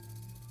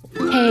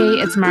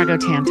it's Margot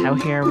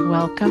Tantow here.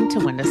 Welcome to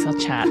Windowsill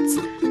Chats,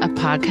 a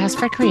podcast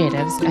for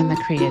creatives and the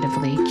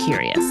creatively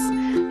curious.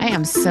 I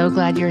am so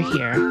glad you're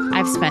here.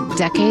 I've spent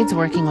decades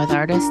working with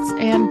artists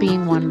and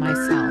being one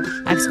myself.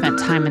 I've spent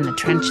time in the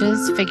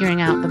trenches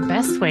figuring out the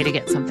best way to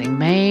get something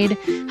made,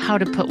 how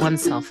to put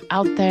oneself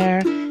out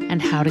there,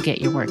 and how to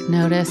get your work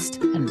noticed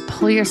and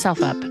pull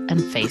yourself up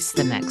and face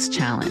the next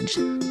challenge.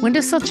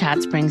 Windowsill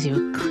Chats brings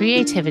you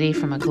creativity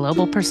from a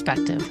global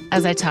perspective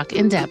as I talk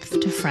in depth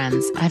to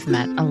friends I've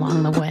met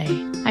along the way.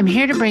 I'm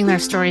here to bring their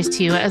stories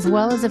to you as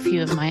well as a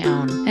few of my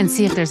own and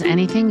see if there's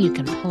anything you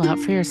can pull out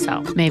for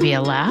yourself. Maybe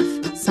a laugh,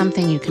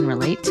 something you can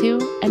relate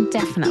to, and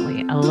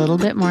definitely a little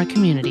bit more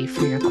community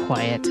for your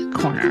quiet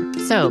corner.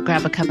 So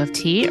grab a cup of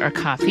tea or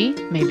coffee,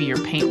 maybe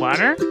your paint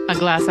water, a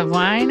glass of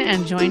wine,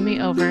 and join me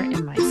over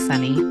in my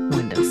sunny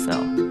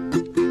windowsill.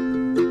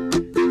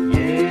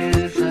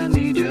 Yes, I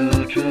need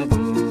your trouble.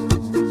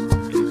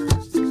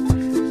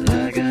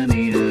 Like I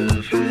need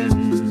a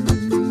friend.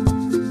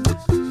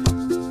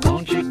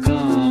 Won't you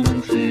come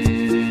and sit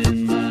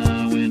in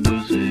my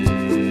windowsill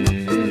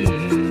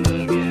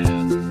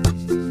again?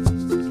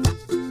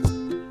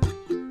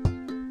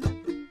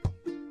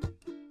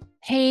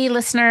 Hey,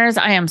 listeners,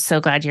 I am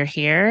so glad you're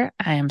here.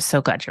 I am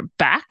so glad you're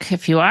back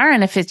if you are.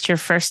 And if it's your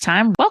first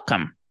time,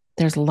 welcome.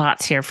 There's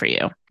lots here for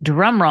you.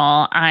 Drum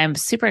roll, I'm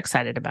super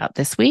excited about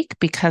this week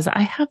because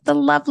I have the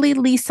lovely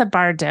Lisa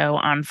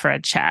Bardot on for a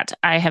chat.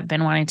 I have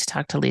been wanting to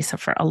talk to Lisa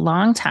for a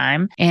long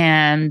time,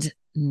 and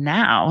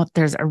now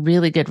there's a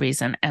really good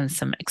reason and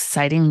some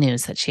exciting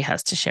news that she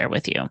has to share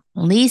with you.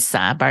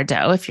 Lisa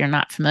Bardot, if you're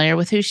not familiar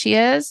with who she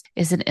is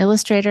an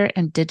illustrator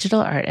and digital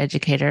art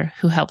educator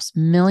who helps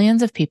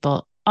millions of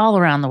people all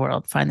around the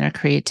world find their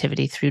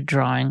creativity through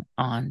drawing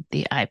on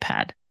the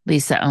iPad.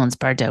 Lisa owns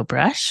Bardot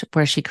Brush,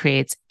 where she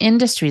creates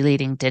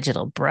industry-leading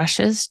digital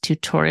brushes,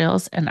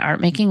 tutorials, and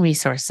art-making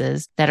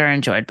resources that are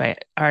enjoyed by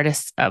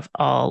artists of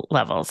all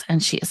levels.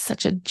 And she is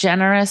such a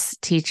generous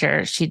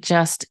teacher. She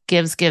just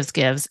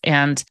gives.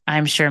 And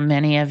I'm sure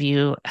many of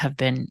you have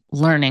been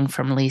learning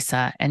from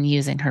Lisa and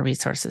using her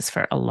resources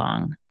for a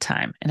long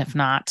time. And if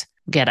not,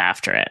 get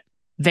after it.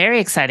 Very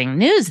exciting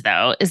news,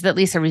 though, is that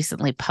Lisa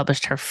recently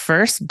published her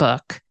first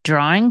book,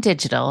 Drawing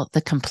Digital, The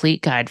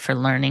Complete Guide for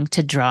Learning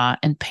to Draw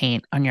and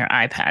Paint on Your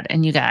iPad.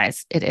 And you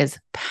guys, it is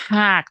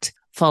packed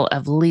full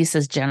of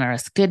Lisa's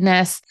generous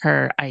goodness,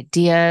 her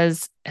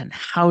ideas and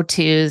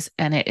how-tos,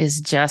 and it is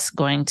just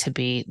going to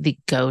be the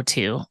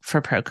go-to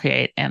for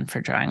Procreate and for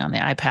drawing on the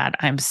iPad.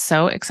 I'm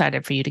so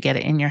excited for you to get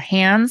it in your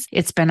hands.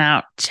 It's been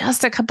out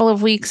just a couple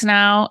of weeks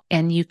now,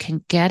 and you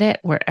can get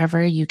it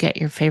wherever you get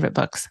your favorite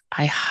books.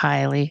 I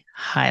highly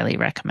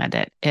recommend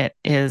it. It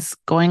is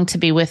going to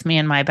be with me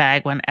in my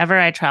bag whenever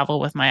I travel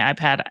with my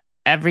iPad.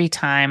 Every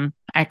time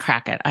I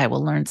crack it, I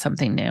will learn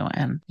something new,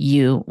 and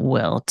you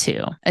will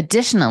too.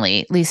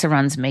 Additionally, Lisa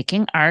runs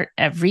Making Art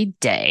Every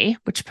Day,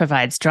 which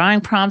provides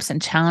drawing prompts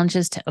and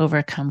challenges to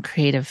overcome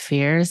creative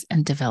fears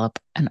and develop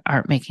an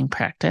art making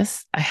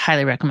practice. I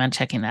highly recommend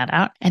checking that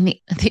out. And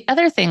the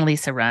other thing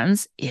Lisa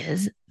runs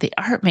is the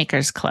Art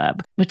Makers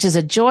Club, which is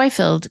a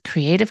joy-filled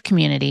creative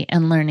community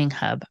and learning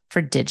hub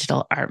for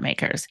digital art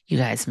makers. You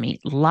guys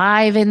meet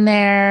live in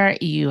there.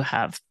 You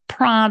have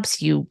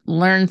prompts, you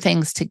learn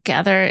things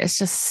together. It's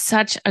just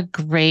such a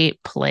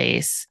great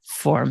place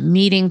for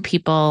meeting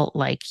people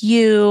like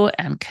you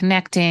and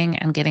connecting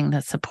and getting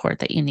the support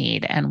that you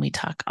need. And we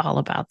talk all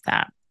about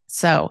that.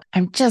 So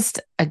I'm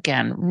just,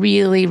 again,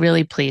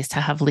 really pleased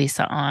to have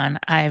Lisa on.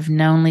 I've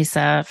known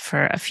Lisa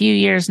for a few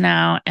years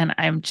now, and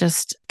I'm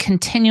just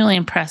continually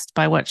impressed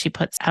by what she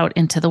puts out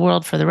into the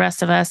world for the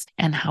rest of us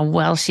and how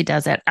well she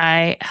does it.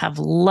 I have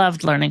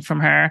loved learning from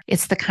her.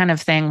 It's the kind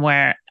of thing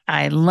where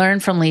I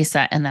learn from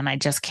Lisa, and then I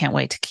just can't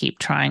wait to keep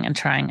trying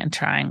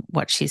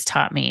what she's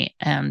taught me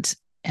and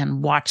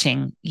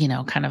watching,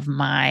 kind of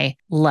my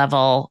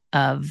level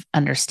of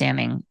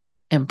understanding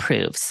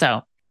improve.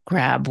 So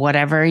grab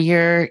whatever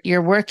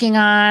you're working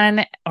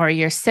on or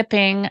you're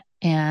sipping,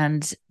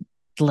 and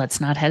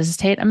let's not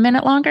hesitate a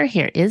minute longer.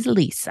 Here is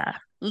Lisa.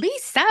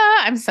 Lisa,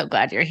 I'm so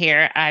glad you're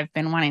here. I've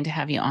been wanting to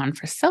have you on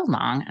for so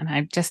long,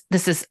 and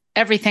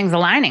everything's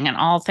aligning and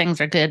all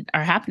things are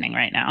happening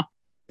right now.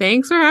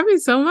 Thanks for having me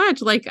so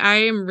much. I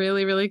am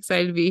really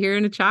excited to be here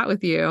and to chat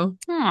with you.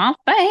 Oh,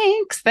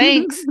 thanks.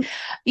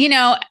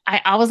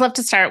 I always love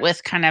to start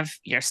with kind of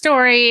your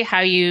story, how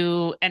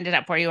you ended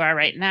up where you are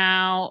right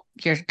now,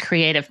 your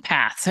creative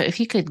path. So if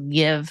you could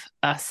give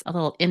us a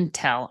little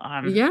intel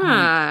on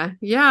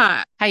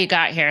how you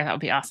got here, that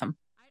would be awesome.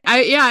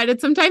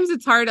 Sometimes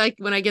it's hard,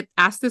 when I get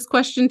asked this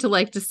question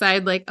to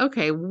decide,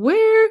 okay,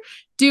 where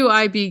do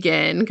I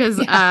begin? Because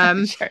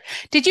sure.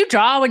 Did you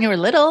draw when you were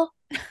little?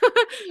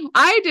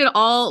 I did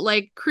all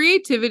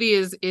creativity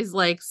is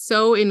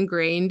so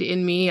ingrained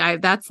in me.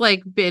 That's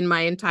been my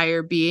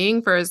entire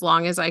being for as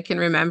long as I can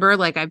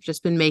remember. I've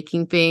just been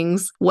making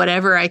things,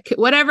 whatever I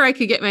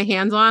could get my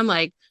hands on.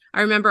 I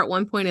remember at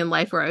one point in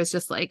life where I was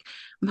just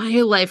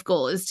my life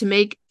goal is to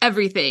make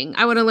everything.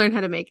 I want to learn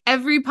how to make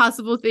every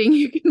possible thing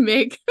you can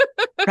make.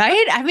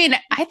 Right? I mean,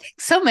 I think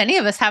so many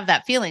of us have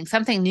that feeling.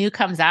 Something new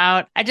comes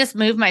out. I just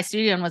moved my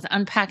studio and was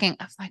unpacking.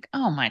 I was like,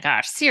 oh my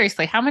gosh,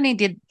 seriously, how many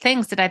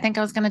things did I think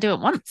I was going to do at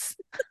once?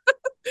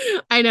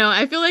 I know.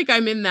 I feel like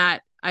I'm in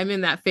that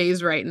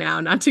phase right now,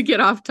 not to get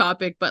off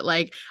topic, but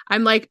like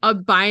I'm like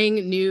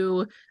buying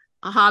new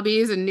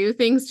hobbies and new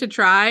things to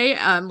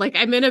try. Like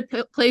I'm in a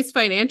place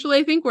financially,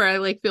 I think, where I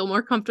like feel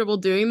more comfortable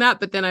doing that,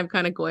 but then I'm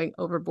kind of going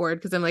overboard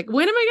because I'm like,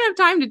 when am I gonna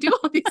have time to do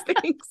all these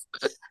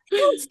things?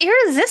 It's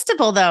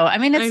irresistible though. I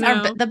mean, I it's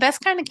know. the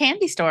best kind of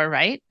candy store,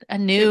 right? It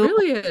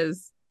really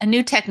is. A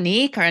new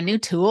technique or a new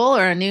tool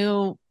or a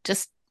new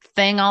just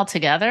thing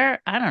altogether.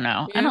 I don't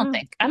know. Yeah. I don't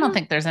Yeah.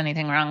 think there's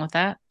anything wrong with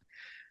that.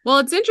 Well,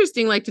 it's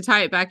interesting, like to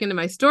tie it back into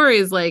my story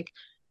is like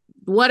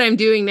what I'm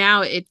doing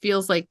now, it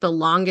feels like the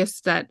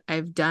longest that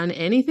I've done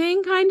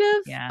anything kind of.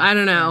 Yeah. I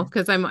don't Yeah. know,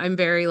 because I'm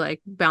very like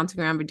bouncing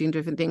around between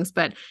different things.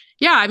 But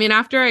yeah, I mean,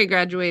 after I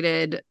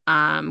graduated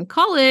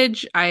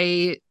college,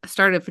 I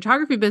started a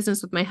photography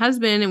business with my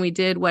husband and we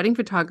did wedding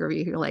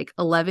photography for like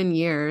 11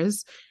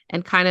 years.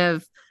 And kind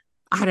of,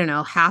 I don't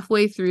know,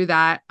 halfway through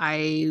that,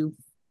 I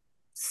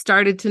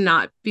started to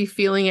not be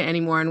feeling it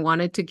anymore and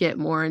wanted to get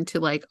more into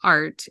like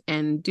art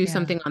and do Yeah.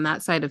 something on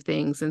that side of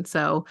things. And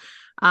so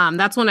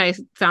that's when I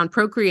found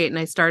Procreate and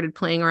I started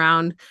playing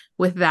around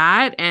with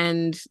that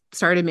and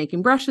started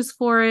making brushes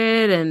for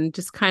it and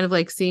just kind of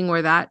like seeing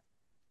where that,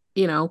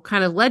 you know,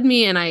 kind of led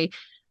me. And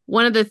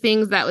one of the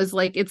things that was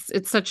like, it's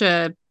such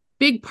a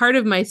big part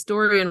of my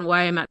story and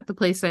why I'm at the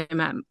place I'm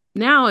at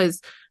now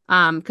is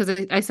because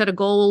I set a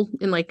goal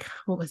in like,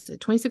 what was it,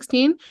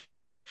 2016?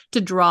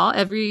 To draw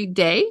every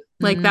day.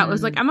 Like that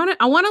was like, Mm,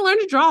 I want to learn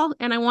to draw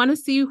and I want to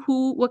see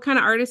what kind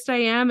of artist I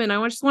am. And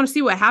I just want to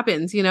see what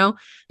happens, you know?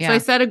 So I yeah.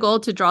 set a goal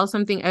to draw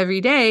something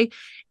every day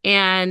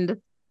and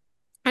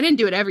I didn't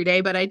do it every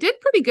day, but I did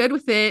pretty good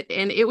with it.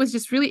 And it was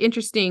just really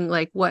interesting,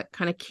 like what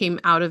kind of came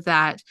out of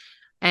that.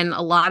 And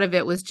a lot of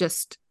it was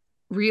just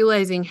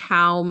realizing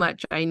how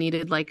much I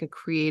needed like a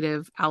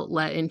creative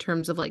outlet in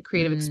terms of like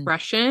creative Mm,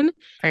 expression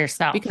for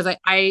yourself. because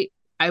I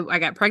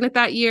got pregnant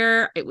that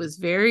year. It was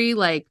very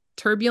like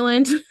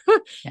turbulent,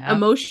 Yeah.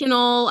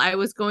 emotional. I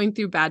was going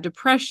through bad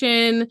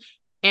depression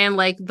and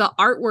like the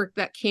artwork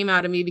that came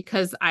out of me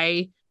because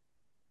I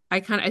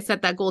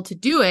set that goal to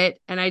do it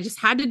and I just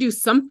had to do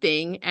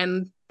something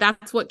and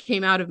that's what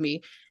came out of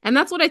me. And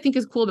that's what I think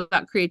is cool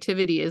about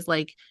creativity is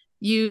like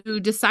you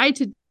decide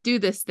to do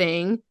this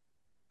thing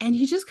and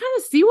you just kind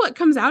of see what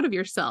comes out of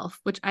yourself,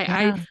 which I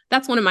Yeah.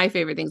 that's one of my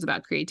favorite things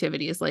about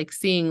creativity is like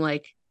seeing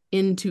like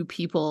into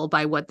people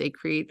by what they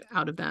create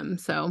out of them.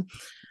 So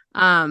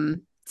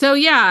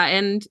yeah,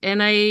 and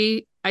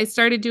I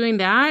started doing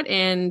that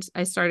and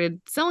I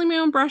started selling my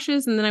own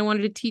brushes and then I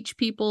wanted to teach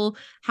people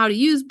how to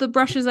use the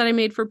brushes that I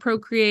made for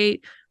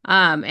Procreate.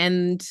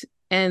 And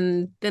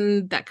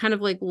then that kind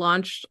of like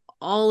launched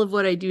all of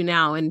what I do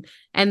now and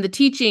the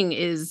teaching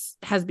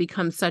has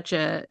become such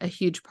a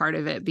huge part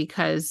of it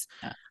because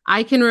Yeah.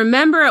 I can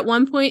remember at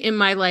one point in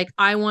my like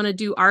I want to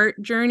do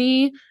art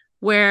journey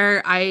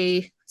where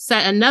I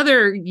set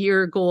another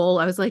year goal.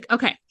 I was like,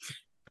 okay,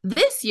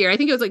 this year, I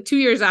think it was like 2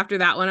 years after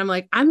that one, I'm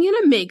like, I'm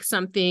going to make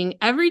something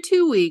every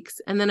 2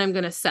 weeks and then I'm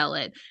going to sell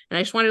it. And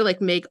I just wanted to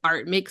like make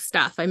art, make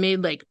stuff. I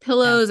made like Yeah.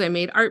 pillows, I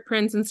made art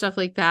prints and stuff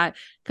like that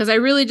because I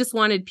really just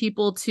wanted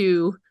people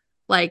to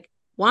like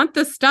want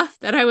the stuff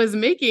that I was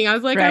making. I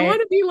was like, I Right.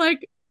 want to be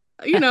like,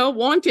 you know,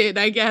 wanted,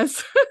 I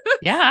guess.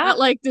 Yeah. That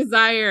like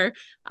desire.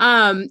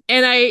 And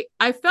I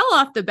fell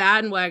off the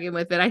bandwagon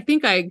with it. I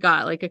think I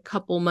got like a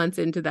couple months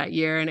into that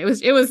year and it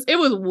was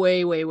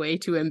way, way, way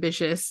too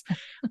ambitious.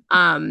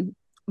 Um,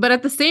 but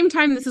at the same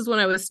time, this is when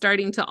I was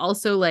starting to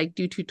also like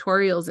do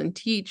tutorials and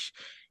teach.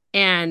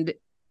 And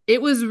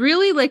it was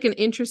really like an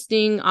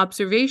interesting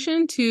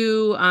observation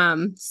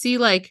to see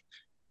like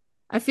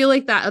I feel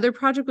like that other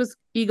project was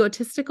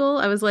egotistical.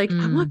 I was like,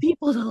 I want Mm,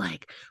 people to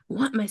like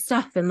want my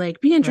stuff and like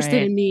be interested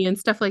right. in me and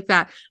stuff like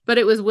that. But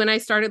it was when I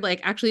started like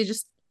actually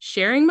just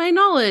sharing my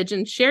knowledge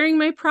and sharing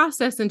my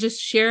process and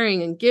just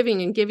sharing and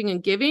giving and giving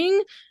and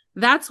giving.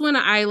 That's when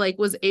I like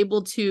was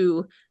able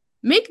to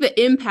make the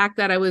impact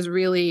that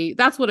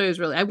that's what I was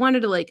really, I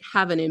wanted to like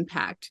have an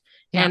impact.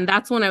 Yeah. And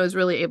that's when I was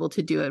really able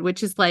to do it,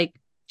 which is like,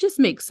 just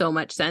makes so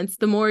much sense.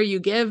 The more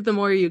you give, the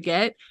more you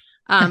get.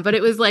 But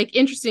it was like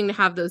interesting to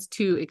have those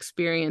two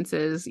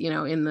experiences, you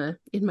know, in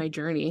my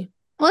journey.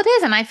 Well, it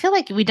is. And I feel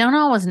like we don't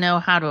always know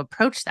how to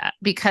approach that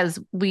because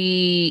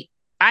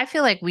I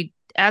feel like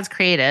as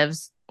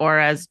creatives or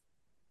as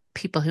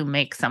people who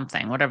make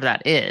something, whatever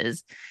that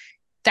is,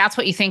 that's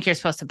what you think you're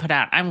supposed to put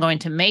out. I'm going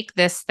to make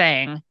this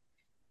thing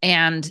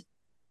and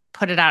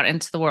put it out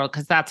into the world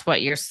because that's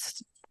what you're,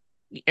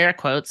 air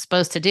quotes,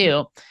 supposed to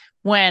do.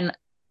 When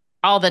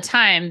all the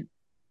time,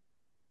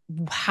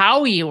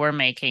 how you were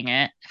making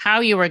it, how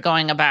you were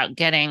going about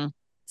getting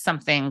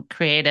something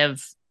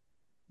creative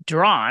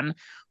drawn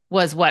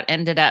was what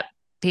ended up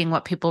being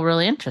what people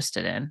really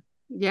interested in.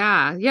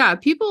 Yeah.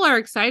 People are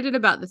excited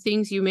about the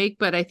things you make,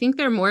 but I think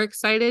they're more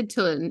excited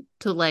to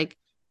like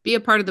be a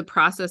part of the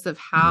process of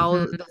how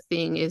Mhm. the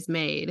thing is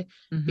made,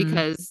 Mhm.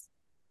 because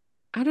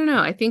I don't know,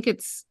 I think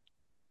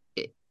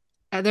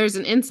there's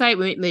an insight,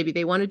 maybe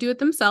they want to do it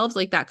themselves,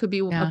 like that could be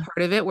a Yeah.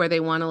 part of it, where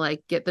they want to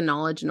like get the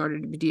knowledge in order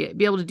to be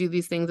able to do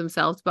these things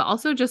themselves, but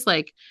also just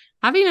like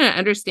having an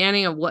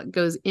understanding of what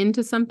goes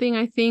into something,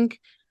 I think.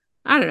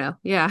 I don't know.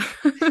 Yeah.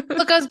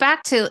 Well, it goes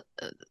back to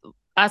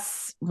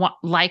us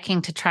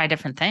liking to try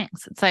different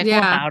things. It's like, well,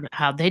 Yeah.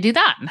 how they do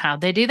that and how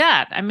they do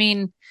that. I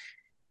mean,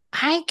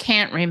 I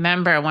can't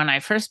remember when I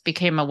first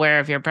became aware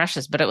of your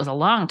brushes, but it was a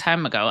long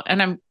time ago.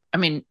 And I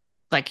mean,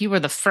 like you were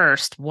the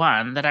first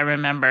one that I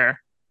remember.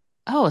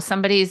 Oh,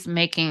 somebody's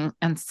making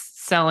and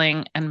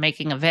selling and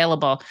making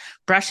available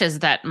brushes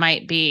that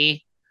might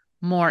be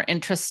more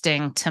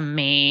interesting to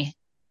me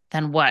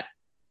than what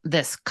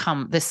this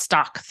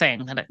stock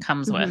thing that it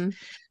comes with.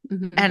 Hmm.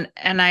 Hmm.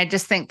 And I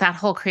just think that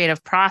whole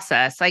creative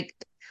process, like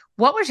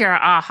what was your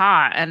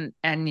aha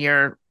and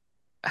your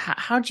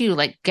how'd you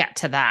like get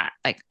to that?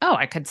 Like, oh,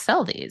 I could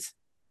sell these.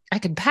 I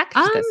could package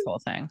Um, this whole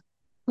thing.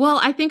 well,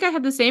 I think I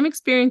had the same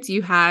experience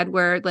you had,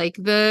 where like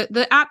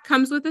the app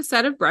comes with a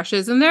set of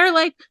brushes and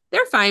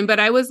they're fine, but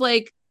I was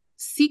like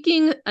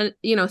seeking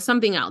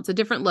something else, a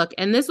different look.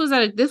 And this was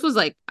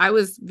like I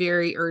was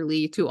very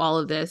early to all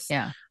of this.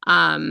 Yeah.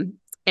 Um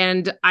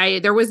and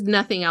there was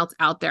nothing else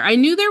out there. I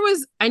knew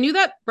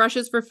that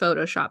brushes for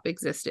Photoshop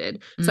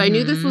existed. So I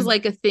knew this was Mm-hmm.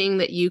 like a thing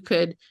that you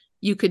could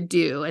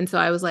do. And so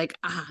I was like,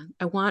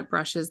 I want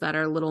brushes that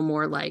are a little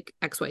more like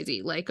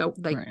XYZ, like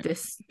Right.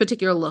 this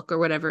particular look or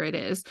whatever it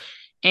is.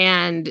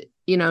 And,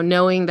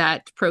 knowing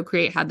that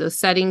Procreate had those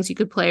settings you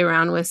could play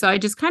around with. So I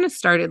just kind of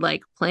started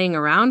like playing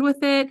around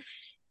with it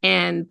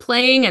and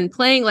playing and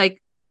playing.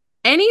 Like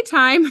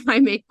anytime I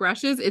make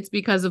brushes, it's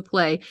because of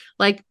play.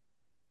 Like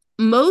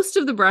most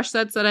of the brush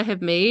sets that I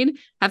have made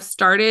have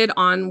started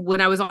on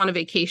when I was on a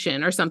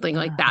vacation or something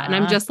like that. And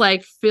I'm Uh-huh. just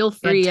like, feel Good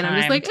free. And I'm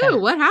just time like, to oh,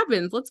 what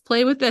happens? Let's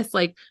play with this.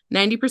 Like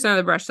 90% of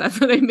the brush sets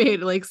that I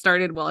made like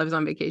started while I was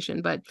on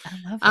vacation. But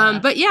I love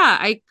that. but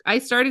yeah, I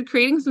started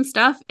creating some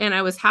stuff and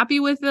I was happy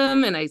with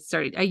them, and I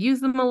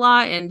used them a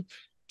lot, and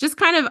just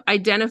kind of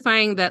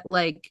identifying that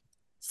like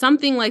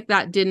something like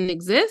that didn't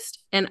exist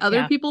and other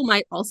Yeah. people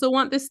might also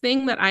want this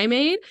thing that I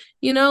made.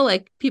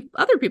 Like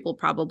other people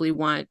probably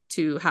want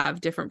to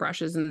have different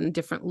brushes and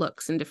different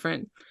looks and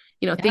different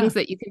Yeah. things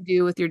that you can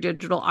do with your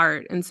digital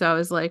art. And so I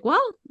was like,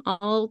 well,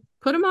 I'll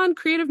put them on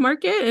Creative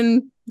Market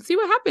and see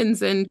what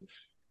happens. And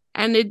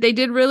they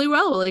did really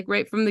well, like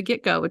right from the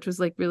get-go, which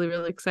was like really,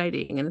 really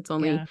exciting, and it's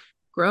only Yeah.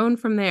 grown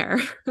from there.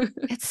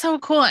 It's so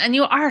cool. And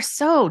you are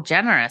so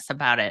generous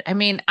about it. I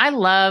mean, I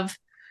love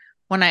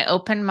when I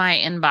open my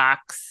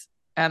inbox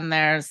and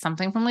there's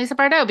something from Lisa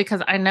Bardot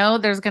because I know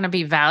there's going to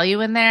be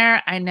value in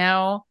there. I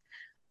know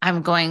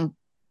I'm going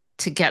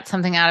to get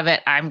something out of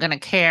it. I'm going to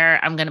care.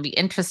 I'm going to be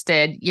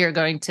interested. You're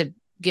going to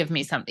give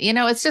me something.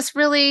 It's just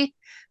really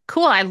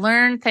cool. I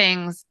learn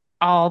things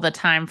all the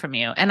time from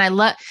you. And I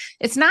love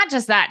it's not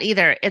just that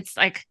either. It's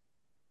like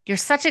you're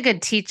such a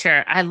good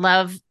teacher. I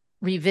love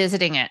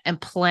revisiting it and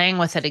playing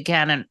with it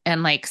again.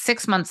 And like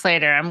 6 months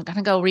later, I'm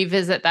gonna go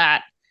revisit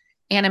that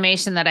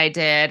animation that I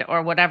did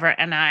or whatever.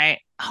 And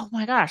oh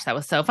my gosh, that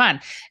was so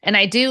fun. And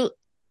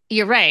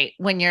you're right,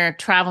 when you're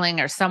traveling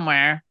or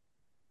somewhere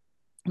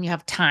and you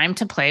have time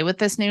to play with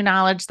this new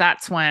knowledge,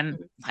 that's when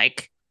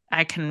like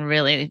I can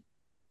really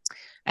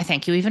I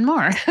thank you even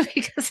more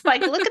because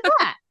like, look at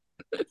that.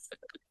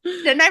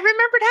 And I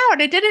remembered how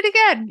and I did it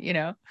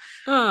again.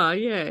 Oh,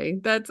 yay.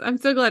 I'm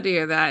so glad to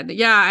hear that.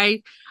 Yeah,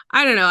 I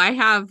don't know. I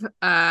have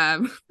I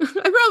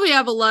probably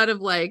have a lot of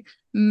like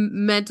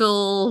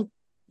mental,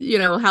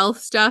 health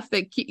stuff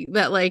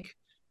that like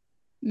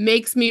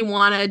makes me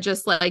want to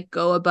just like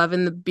go above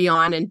and the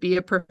beyond and be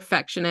a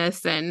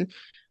perfectionist. And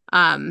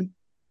um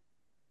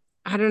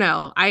I don't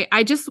know.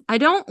 I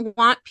don't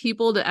want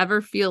people to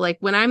ever feel like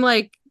when I'm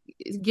like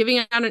giving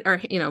out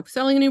or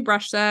selling a new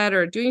brush set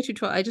or doing a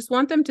tutorial, I just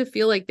want them to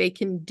feel like they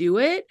can do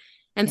it.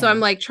 And so I'm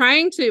Yeah.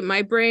 like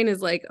my brain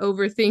is like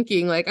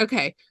overthinking, like,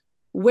 okay,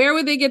 where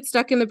would they get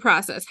stuck in the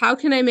process? How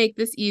can I make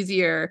this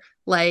easier?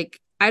 Like,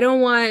 I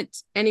don't want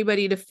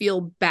anybody to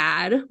feel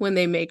bad when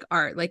they make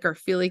art, like, or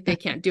feel like they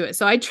can't do it.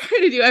 So I try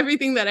to do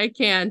everything that I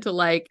can to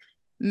like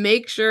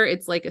make sure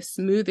it's like a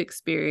smooth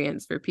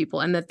experience for people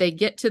and that they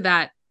get to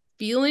that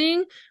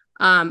feeling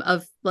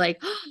of like,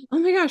 oh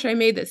my gosh, I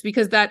made this,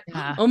 because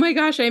Yeah. oh my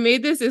gosh, I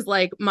made this is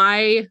like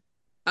my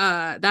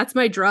that's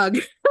my drug.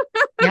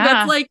 That's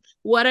Yeah. like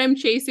what I'm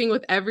chasing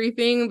with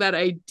everything that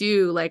I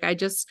do. Like I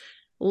just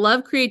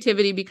love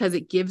creativity because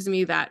it gives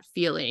me that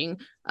feeling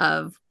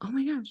of, oh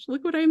my gosh,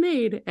 look what I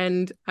made.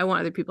 And I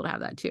want other people to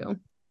have that too.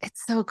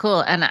 It's so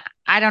cool. And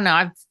I don't know,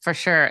 I've for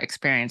sure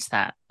experienced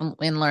that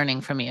in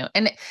learning from you.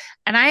 And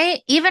I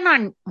even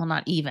on well,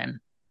 not even,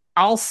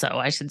 also,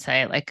 I should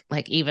say, like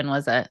even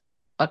was a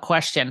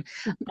question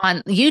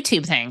on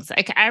YouTube things.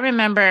 Like I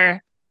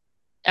remember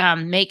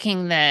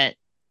making the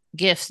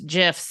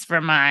GIFs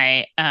for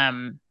my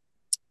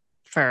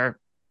for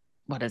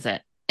what is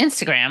it?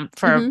 Instagram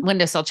for Mm-hmm.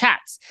 windowsill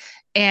chats.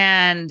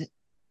 And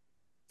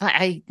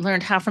I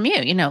learned how from you,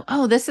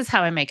 oh, this is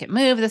how I make it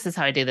move. This is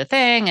how I do the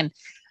thing. And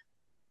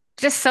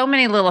just so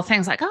many little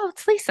things like, oh,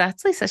 it's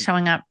Lisa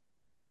showing up.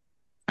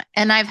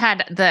 And I've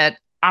had the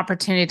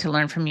opportunity to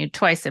learn from you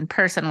twice in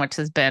person, which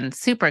has been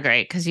super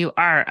great because you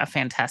are a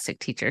fantastic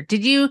teacher.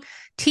 Did you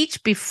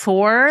teach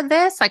before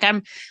this? Like,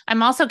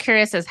 I'm also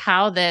curious as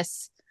how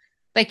this,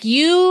 like,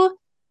 you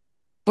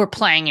were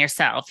playing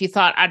yourself. You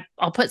thought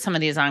I'll put some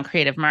of these on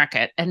Creative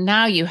Market, and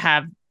now you've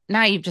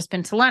just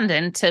been to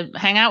London to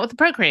hang out with the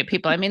Procreate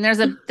people. I mean, there's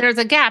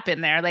a gap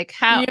in there. Like,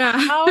 how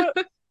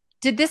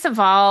did this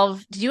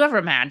evolve? Did you ever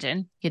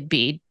imagine you'd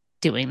be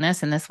doing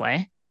this in this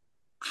way?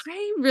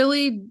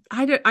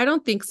 I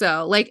don't think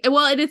so. Like,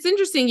 well, and it's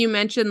interesting you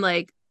mentioned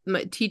like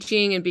my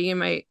teaching and being in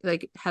my,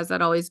 like, has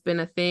that always been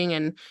a thing?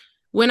 And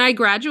when I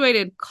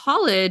graduated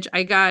college,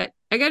 I got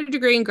a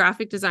degree in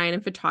graphic design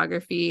and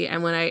photography.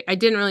 And when I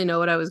didn't really know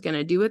what I was going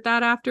to do with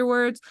that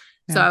afterwards.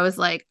 Yeah. So I was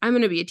like, I'm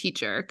going to be a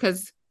teacher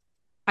because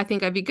I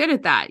think I'd be good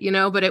at that,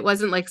 but it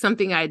wasn't like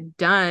something I'd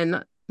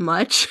done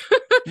much.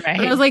 Right.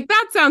 But I was like,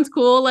 that sounds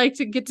cool. Like,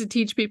 to get to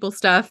teach people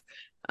stuff.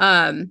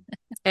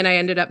 And I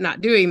ended up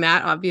not doing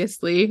that,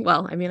 obviously.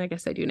 Well, I mean, I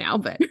guess I do now,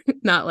 but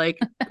not like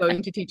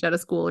going to teach at a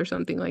school or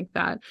something like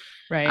that.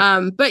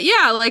 Right. But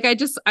yeah, like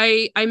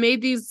I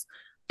made these,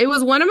 it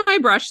was one of my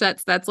brush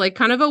sets that's like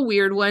kind of a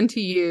weird one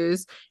to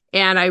use.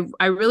 And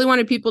I really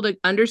wanted people to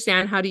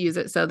understand how to use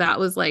it. So that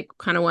was like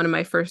kind of one of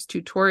my first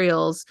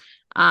tutorials.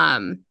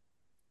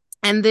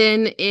 And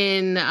then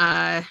in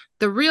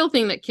the real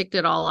thing that kicked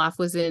it all off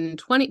was in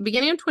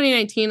beginning of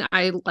 2019,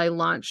 I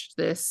launched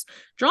this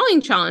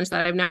drawing challenge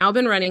that I've now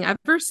been running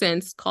ever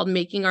since, called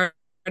Making Art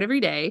Every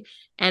Day.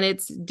 And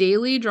it's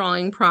daily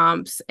drawing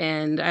prompts.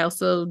 And I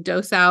also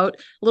dose out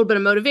a little bit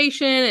of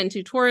motivation and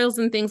tutorials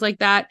and things like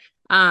that.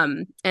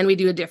 And we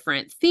do a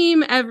different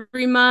theme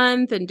every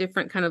month and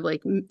different kind of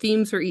like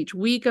themes for each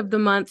week of the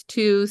month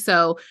too.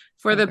 So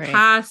for the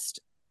past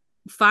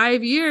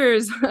 5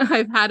 years,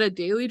 I've had a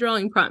daily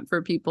drawing prompt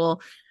for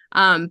people.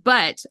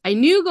 But I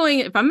knew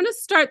if I'm going to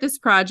start this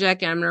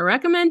project and I'm going to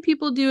recommend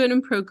people do it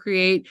in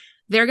Procreate,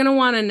 they're going to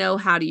want to know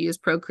how to use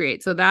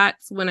Procreate. So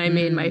that's when I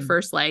made my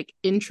first like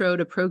intro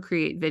to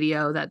Procreate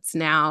video. That's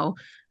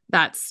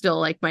still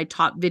like my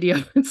top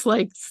video. It's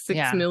like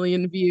 6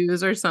 million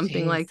views or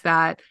something like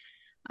that.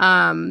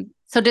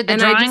 So did the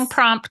drawing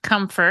prompt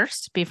come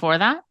first before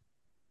that?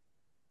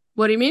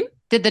 What do you mean?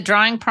 Did the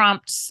drawing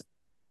prompts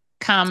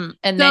come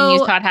and then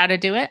you taught how to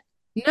do it?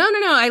 No.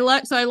 I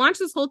launched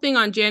this whole thing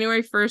on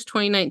January 1st,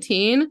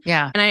 2019.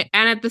 Yeah. And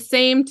at the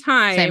same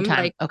time,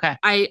 like, okay,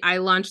 I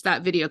launched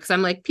that video because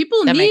I'm like,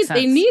 people need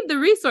the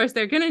resource.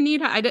 They're going to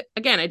need, I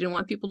didn't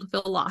want people to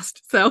feel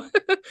lost. So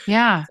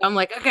yeah, so I'm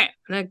like, okay,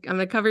 I'm going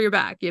to cover your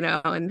back,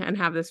 and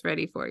have this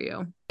ready for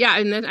you. Yeah.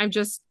 And then I've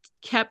just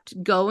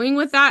kept going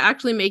with that.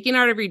 Actually, Making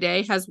Art Every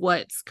Day has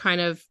what's kind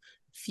of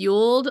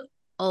fueled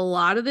a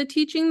lot of the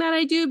teaching that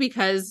I do,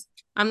 because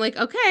I'm like,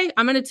 okay,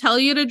 I'm going to tell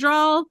you to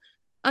draw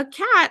a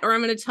cat, or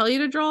I'm going to tell you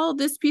to draw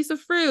this piece of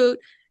fruit.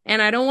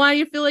 And I don't want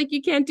you to feel like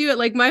you can't do it.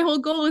 Like, my whole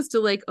goal is to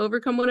like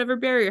overcome whatever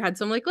barrier you had.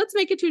 So I'm like, let's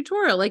make a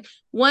tutorial. Like,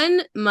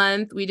 one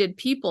month we did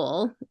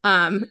people.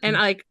 And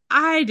like,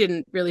 I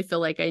didn't really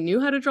feel like I knew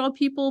how to draw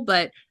people,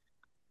 but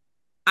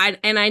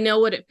I know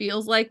what it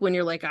feels like when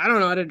you're like, I don't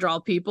know how to draw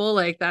people.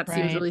 Like, that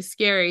seems really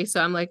scary.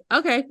 So I'm like,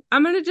 okay,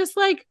 I'm going to just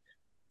like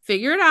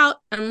figure it out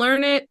and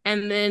learn it,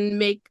 and then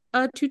make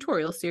a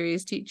tutorial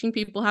series teaching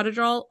people how to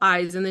draw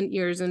eyes and then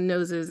ears and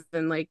noses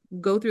and like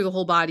go through the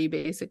whole body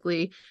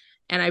basically.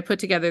 And I put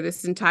together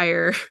this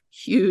entire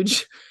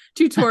huge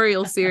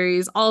tutorial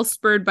series, all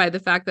spurred by the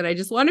fact that I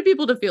just wanted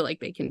people to feel like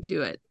they can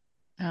do it.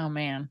 Oh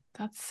man,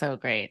 that's so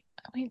great.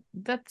 I mean,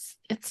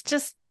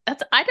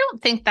 I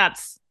don't think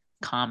that's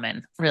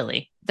common,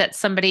 really, that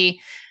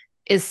somebody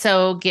is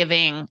so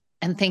giving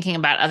and thinking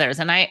about others.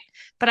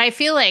 But I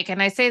feel like,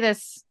 and I say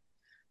this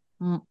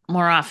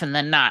more often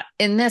than not,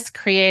 in this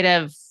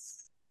creative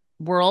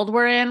world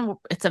we're in,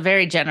 it's a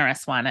very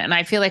generous one. And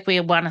I feel like we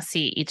want to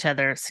see each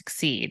other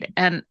succeed.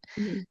 And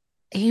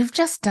you've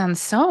just done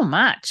so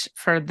much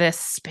for this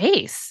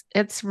space.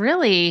 It's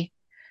really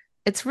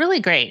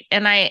great.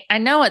 And I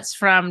know it's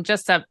from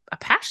just a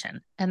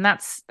passion, and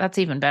that's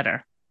even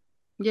better.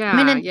 Yeah.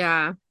 I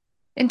mean,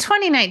 in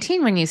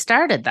 2019, when you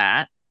started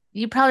that,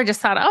 you probably just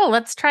thought, oh,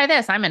 let's try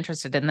this. I'm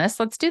interested in this.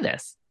 Let's do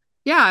this.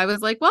 Yeah, I was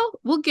like, well,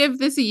 we'll give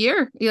this a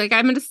year. Like,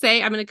 I'm going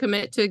to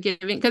commit to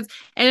giving,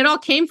 and it all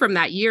came from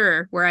that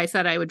year where I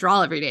said I would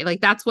draw every day.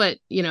 Like, that's what,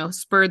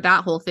 spurred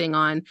that whole thing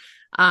on.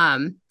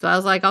 So I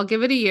was like, I'll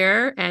give it a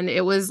year. And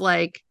it was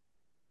like,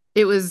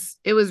 it was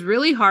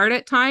really hard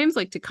at times,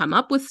 like to come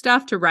up with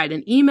stuff, to write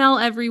an email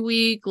every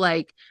week.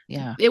 Like,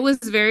 yeah, it was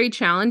very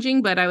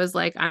challenging, but I was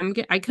like,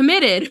 I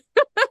committed.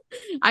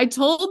 I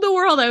told the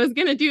world I was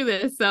going to do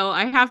this, so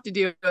I have to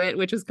do it,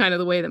 which is kind of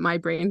the way that my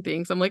brain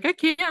thinks. I'm like, I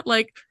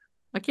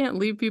can't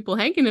leave people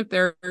hanging if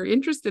they're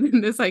interested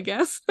in this, I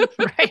guess.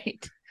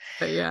 Right.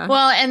 But yeah.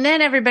 Well, and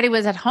then everybody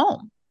was at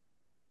home,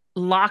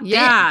 locked in.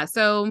 Yeah.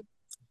 So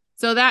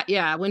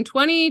when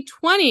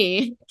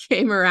 2020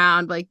 came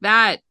around, like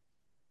that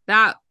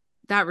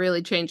that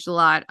really changed a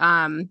lot.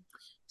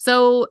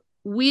 So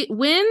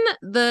when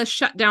the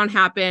shutdown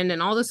happened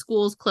and all the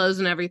schools closed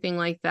and everything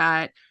like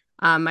that,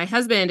 my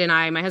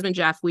husband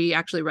Jeff, we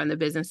actually run the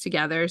business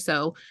together.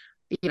 So,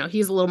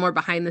 he's a little more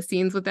behind the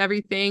scenes with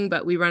everything,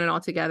 but we run it all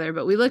together.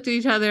 But we looked at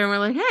each other and we're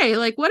like, hey,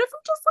 like, what if we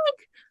just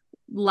like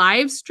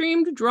live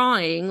streamed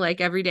drawing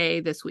like every day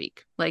this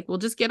week? Like, we'll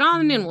just get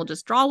on and we'll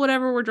just draw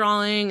whatever we're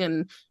drawing,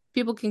 and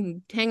people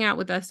can hang out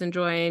with us and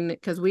join,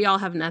 because we all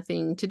have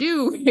nothing to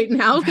do right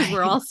now because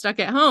we're all stuck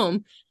at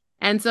home.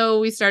 And so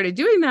we started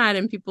doing that,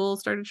 and people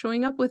started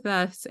showing up with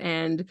us,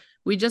 and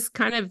we just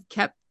kind of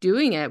kept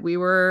doing it. We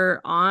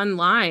were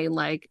online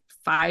like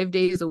 5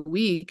 days a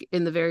week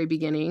in the very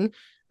beginning,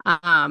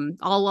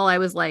 all while I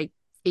was like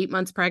 8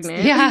 months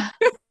pregnant. Yeah.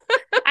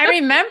 I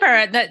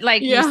remember that,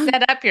 like, you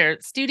set up your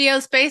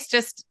studio space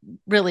just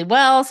really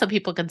well so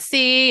people could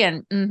see.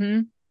 And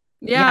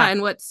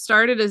and what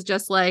started as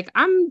just like,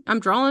 I'm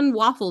drawing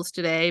waffles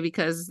today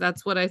because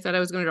that's what I said I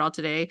was going to draw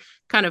today,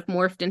 kind of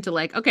morphed into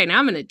like, okay, now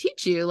I'm going to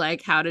teach you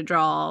like how to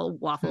draw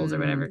waffles or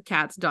whatever,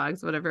 cats,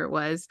 dogs, whatever it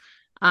was.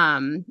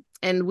 And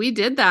we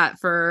did that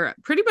for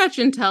pretty much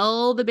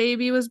until the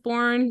baby was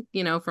born,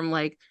 from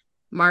like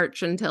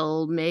March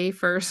until May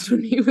 1st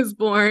when he was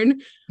born.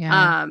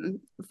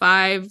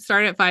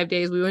 Started at 5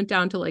 days. We went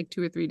down to like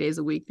 2 or 3 days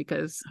a week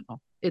because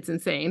it's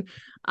insane.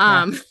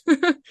 And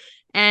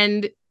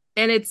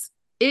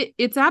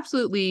it's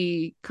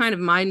absolutely kind of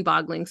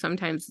mind-boggling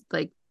sometimes,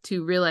 like,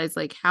 to realize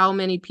like how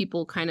many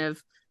people kind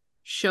of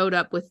showed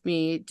up with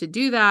me to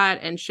do that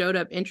and showed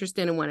up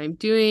interested in what I'm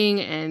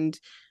doing. And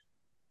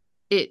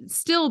it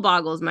still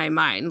boggles my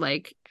mind,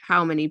 like,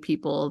 how many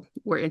people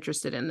were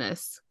interested in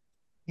this.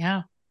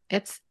 Yeah.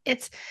 It's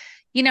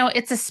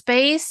a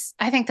space.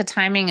 I think the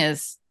timing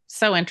is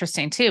so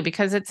interesting too,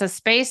 because it's a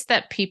space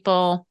that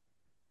people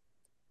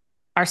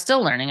are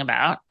still learning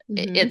about.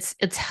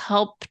 It's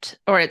helped,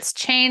 or it's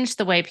changed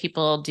the way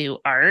people do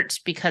art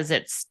because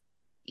it's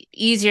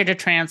easier to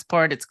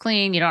transport. It's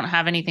clean. You don't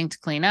have anything to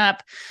clean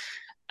up.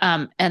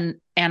 And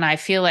I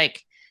feel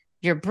like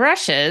your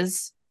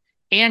brushes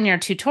and your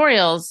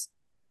tutorials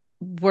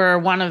were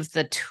one of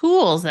the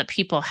tools that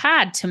people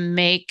had to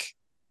make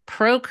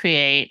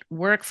Procreate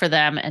work for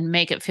them and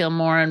make it feel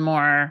more and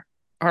more,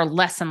 or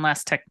less and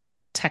less tech,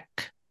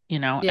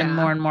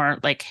 and more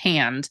like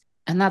hand.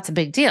 And that's a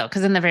big deal,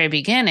 because in the very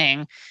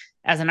beginning,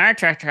 as an art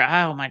director,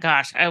 oh my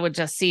gosh, I would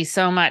just see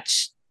so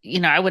much,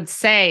 I would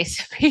say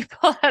to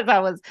people as I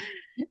was,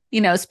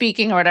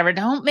 speaking or whatever,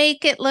 don't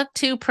make it look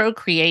too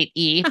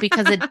Procreate-y,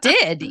 because it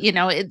did,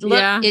 it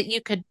looked,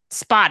 you could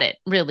spot it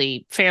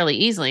really fairly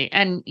easily,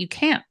 and you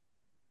can't.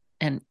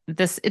 And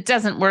it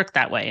doesn't work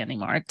that way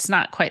anymore. It's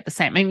not quite the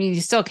same. I mean,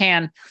 you still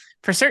can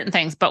for certain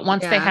things, but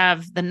once they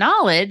have the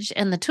knowledge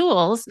and the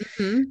tools,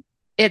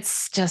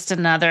 it's just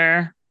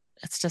another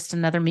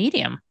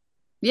medium.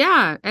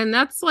 Yeah. And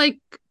that's like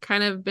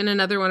kind of been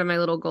another one of my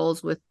little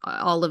goals with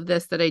all of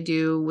this that I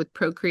do with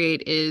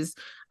Procreate, is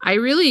I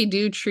really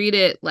do treat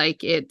it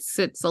like it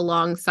sits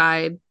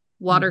alongside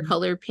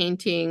watercolor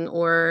painting,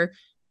 or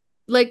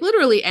like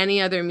literally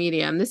any other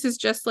medium. This is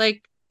just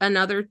like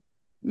another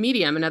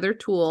medium, another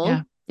tool.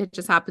 Yeah. It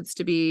just happens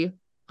to be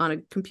on a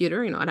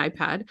computer, an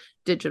iPad,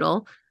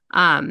 digital.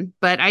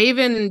 But I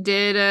even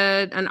did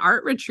an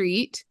art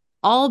retreat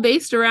all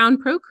based around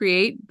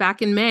Procreate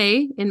back in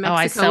May in Mexico. Oh,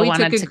 I so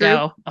wanted to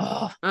go.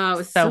 Oh, it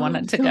was so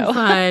wanted to go.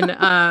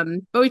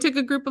 Fun. But we took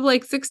a group of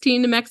like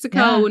 16 to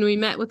Mexico, and we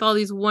met with all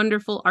these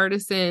wonderful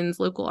artisans,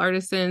 local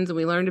artisans, and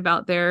we learned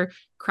about their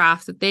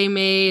crafts that they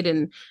made.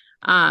 And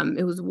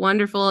it was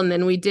wonderful. And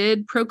then we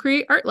did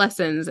Procreate art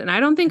lessons. And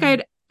I don't think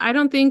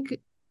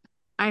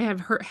I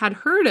have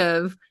heard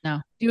of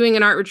doing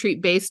an art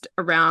retreat based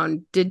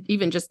around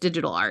even just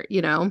digital art,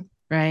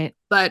 Right.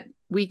 But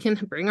we can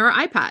bring our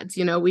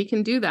iPads, we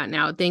can do that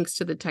now thanks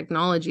to the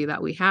technology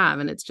that we have.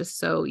 And it's just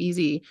so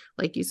easy,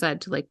 like you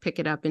said, to like pick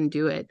it up and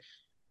do it.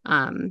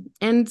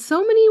 And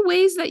so many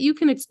ways that you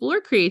can explore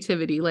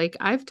creativity. Like,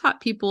 I've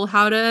taught people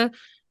how to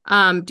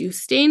do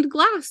stained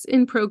glass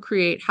in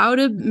Procreate, how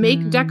to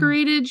make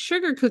decorated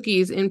sugar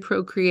cookies in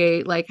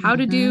Procreate, like how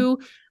to do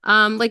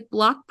like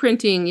block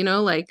printing,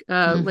 like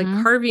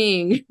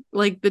carving,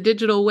 like the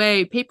digital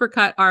way, paper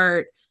cut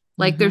art.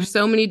 Like there's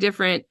so many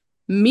different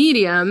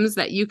mediums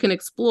that you can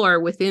explore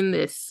within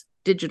this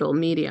digital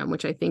medium,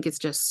 which I think is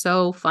just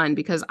so fun,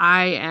 because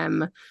I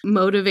am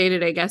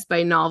motivated, I guess,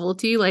 by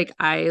novelty. Like,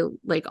 I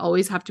like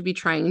always have to be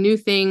trying new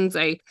things.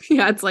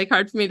 It's like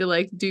hard for me to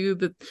like do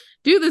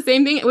the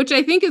same thing, which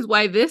I think is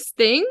why this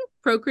thing,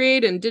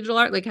 Procreate and digital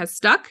art, like has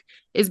stuck,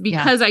 is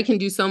because I can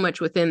do so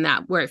much within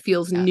that where it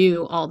feels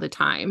new all the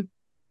time.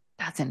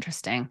 That's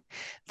interesting.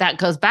 That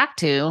goes back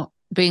to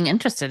being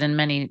interested in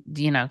many,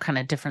 kind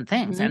of different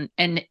things.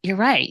 And you're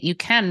right. You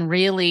can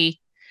really,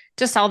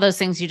 just all those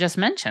things you just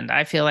mentioned.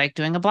 I feel like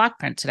doing a block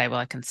print today. Well,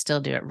 I can still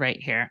do it right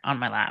here on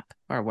my lap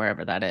or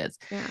wherever that is.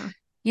 Yeah.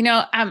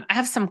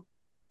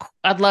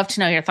 I'd love to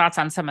know your thoughts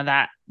on some of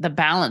that, the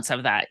balance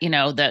of that,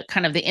 the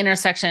kind of the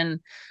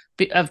intersection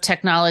of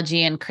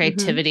technology and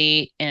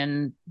creativity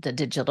in the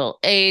digital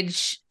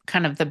age,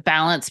 kind of the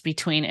balance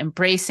between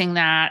embracing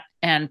that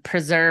and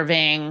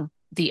preserving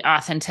the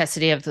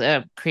authenticity of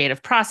the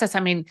creative process. I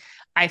mean,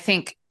 I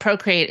think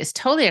Procreate is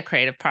totally a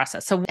creative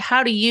process. So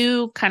how do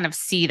you kind of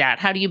see that?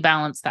 How do you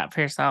balance that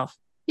for yourself?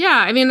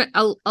 Yeah, I mean,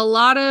 a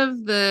lot of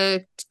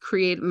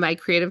my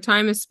creative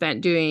time is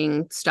spent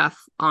doing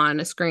stuff on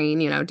a screen,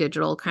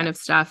 digital kind of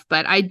stuff.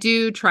 But I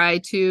do try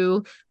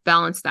to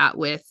balance that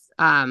with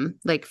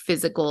like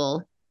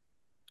physical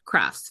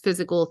crafts,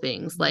 physical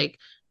things like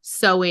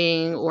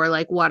sewing or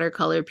like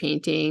watercolor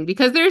painting,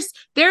 because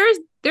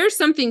there's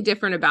something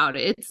different about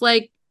it. It's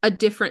like a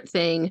different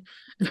thing.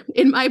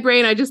 In my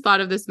brain, I just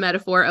thought of this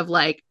metaphor of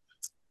like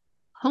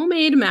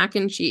homemade mac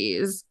and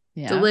cheese,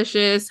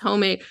 delicious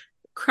homemade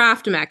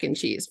Kraft mac and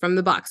cheese from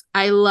the box.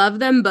 I love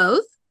them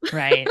both.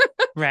 Right.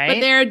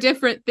 But they're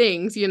different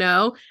things,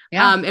 Yeah.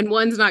 And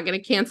one's not going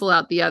to cancel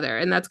out the other.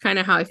 And that's kind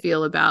of how I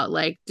feel about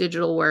like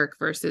digital work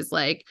versus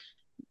like,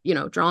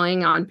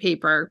 drawing on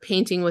paper,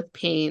 painting with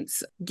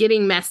paints,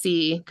 getting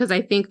messy, because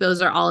I think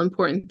those are all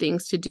important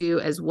things to do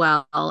as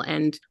well.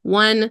 And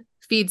one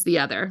feeds the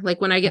other.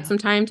 Like when I get some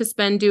time to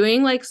spend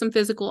doing like some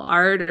physical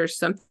art or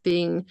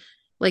something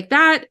like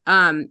that,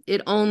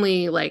 it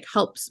only like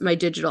helps my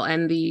digital,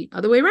 and the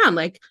other way around.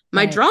 Like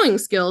my drawing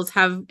skills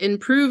have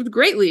improved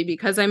greatly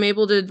because I'm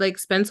able to like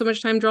spend so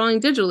much time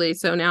drawing digitally.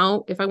 So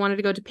now if I wanted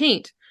to go to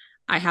paint,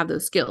 I have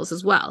those skills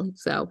as well.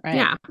 So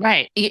yeah.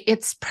 Right.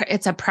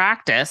 It's a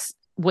practice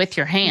with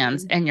your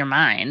hands and your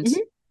mind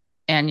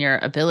and your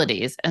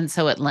abilities. And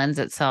so it lends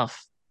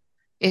itself,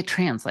 it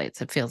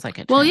translates. It feels like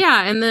it. Well,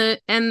 yeah.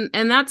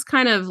 And that's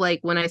kind of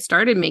like when I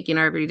started making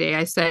art every day,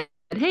 I said,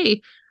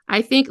 hey,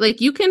 I think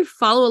like you can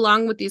follow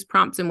along with these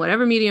prompts in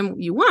whatever medium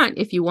you want.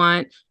 If you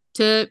want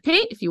to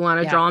paint, if you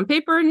want to draw on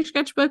paper in your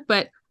sketchbook,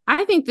 but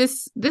I think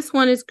this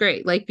one is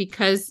great, like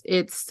because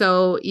it's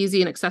so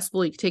easy and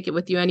accessible. You can take it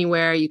with you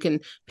anywhere. You can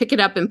pick it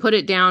up and put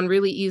it down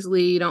really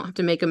easily. You don't have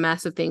to make a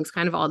mess of things,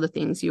 kind of all the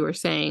things you were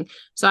saying.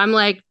 So I'm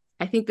like,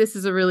 I think this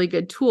is a really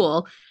good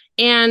tool.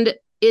 And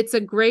it's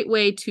a great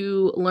way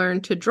to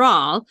learn to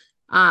draw.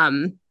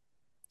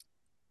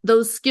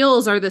 Those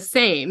skills are the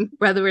same,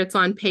 whether it's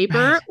on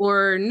paper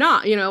or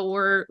not,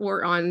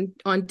 or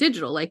on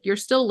digital. Like you're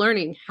still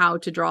learning how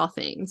to draw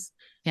things.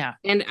 Yeah.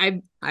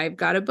 And I've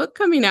got a book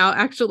coming out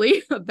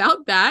actually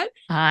about that.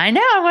 I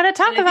know. I want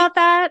to talk about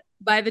that.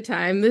 By the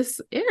time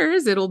this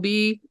airs, it'll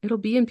be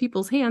in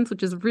people's hands,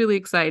 which is really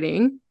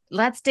exciting.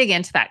 Let's dig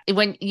into that.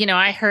 When,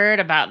 I heard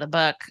about the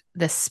book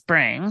this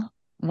spring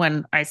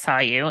when I saw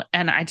you,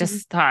 and I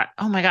just thought,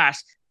 oh my gosh,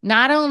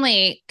 not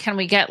only can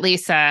we get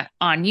Lisa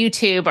on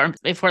YouTube, or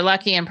if we're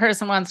lucky in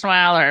person once in a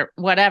while or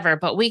whatever,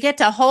 but we get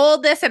to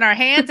hold this in our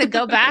hands and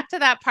go back to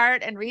that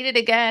part and read it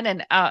again.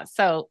 And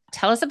so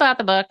tell us about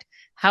the book,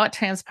 how it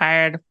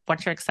transpired,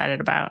 what you're excited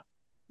about.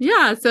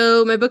 Yeah,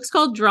 so my book's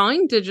called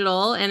Drawing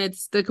Digital, and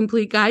it's the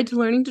complete guide to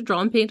learning to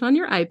draw and paint on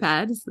your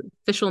iPad, is the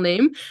official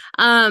name.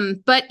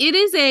 But it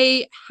is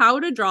a how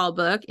to draw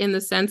book in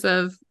the sense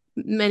of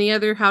many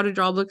other how to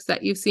draw books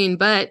that you've seen,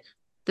 but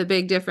the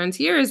big difference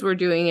here is we're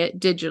doing it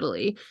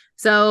digitally.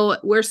 So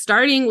we're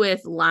starting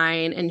with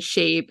line and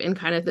shape and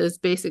kind of those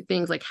basic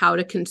things, like how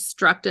to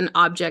construct an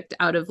object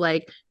out of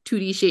like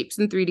 2D shapes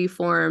and 3D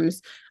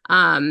forms.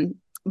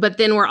 But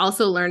then we're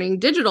also learning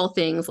digital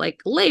things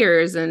like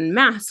layers and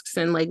masks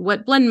and like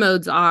what blend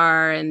modes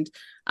are. And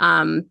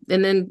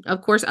then,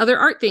 of course, other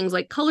art things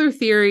like color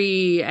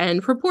theory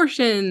and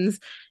proportions.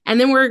 And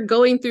then we're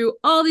going through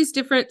all these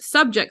different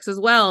subjects as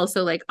well.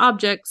 So like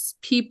objects,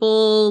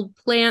 people,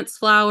 plants,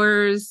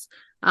 flowers,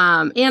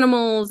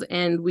 animals.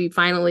 And we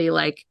finally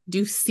like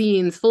do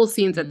scenes, full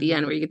scenes at the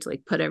end where you get to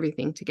like put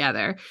everything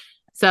together.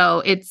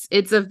 So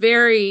it's a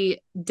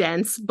very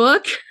dense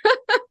book.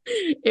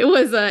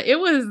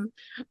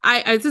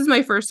 This is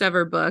my first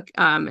ever book.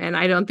 And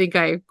I don't think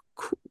I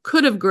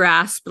could have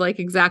grasped like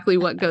exactly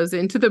what goes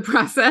into the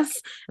process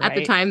at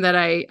the time that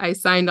I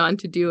signed on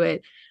to do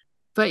it.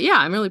 But yeah,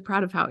 I'm really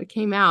proud of how it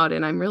came out,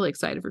 and I'm really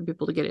excited for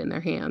people to get it in their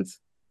hands.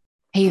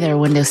 Hey there,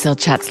 Windowsill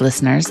Chats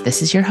listeners.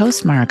 This is your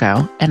host,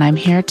 Margot, and I'm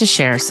here to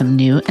share some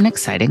new and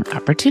exciting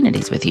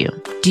opportunities with you.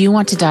 Do you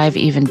want to dive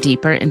even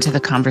deeper into the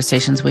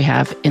conversations we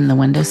have in the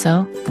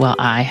Windowsill? Well,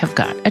 I have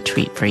got a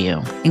treat for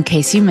you. In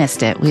case you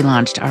missed it, we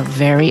launched our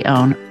very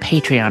own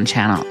Patreon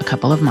channel a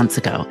couple of months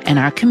ago, and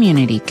our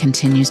community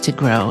continues to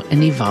grow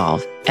and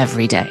evolve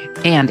every day.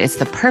 And it's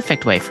the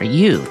perfect way for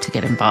you to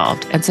get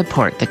involved and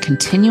support the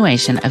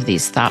continuation of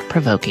these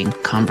thought-provoking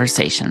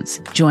conversations.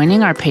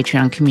 Joining our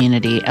Patreon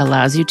community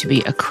allows you to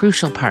be a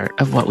crucial part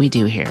of what we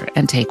do here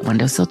and take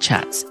Windowsill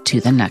Chats to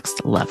the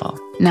next level.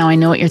 Now, I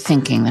know what you're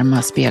thinking. There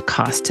must be a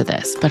cost to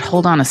this, but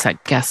hold on a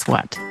sec. Guess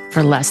what?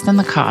 For less than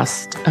the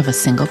cost of a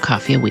single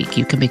coffee a week,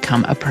 you can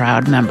become a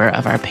proud member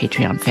of our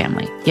Patreon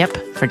family. Yep,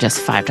 for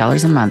just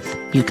 $5 a month,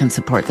 you can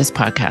support this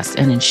podcast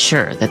and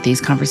ensure that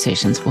these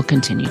conversations will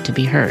continue to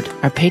be heard.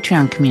 Our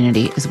Patreon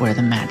community is where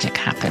the magic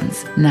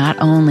happens. Not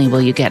only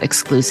will you get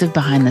exclusive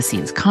behind the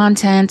scenes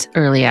content,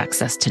 early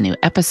access to new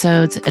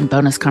episodes, and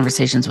bonus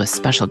conversations with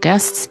special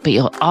guests, but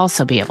you'll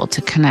also be able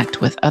to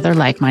connect with other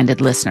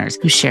like-minded listeners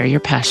who share your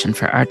passion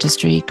for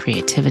artistry,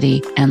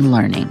 creativity, and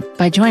learning.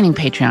 By joining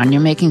Patreon,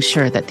 you're making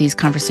sure that these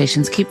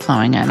conversations keep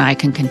flowing and I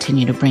can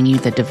continue to bring you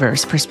the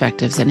diverse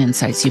perspectives and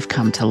insights you've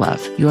come to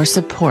love. Your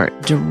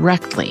support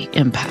directly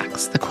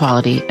impacts the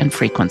quality and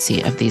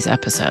frequency of these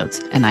episodes,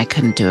 and I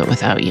couldn't do it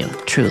without you,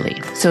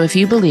 truly. So if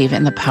you believe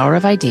in the power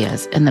of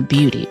ideas and the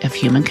beauty of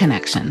human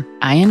connection,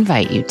 I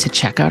invite you to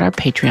check out our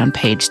Patreon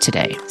page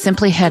today.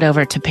 Simply head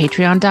over to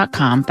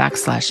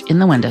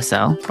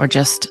patreon.com/inthewindowsill or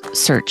just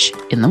search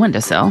In the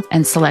Windowsill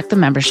and select the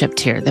membership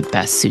tier that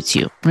best suits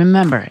you.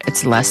 Remember,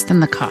 it's less than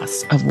the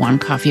cost of one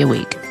coffee a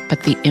week,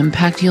 but the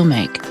impact you'll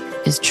make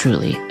is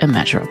truly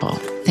immeasurable.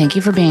 Thank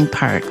you for being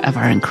part of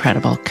our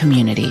incredible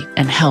community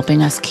and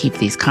helping us keep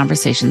these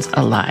conversations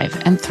alive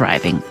and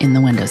thriving in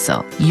the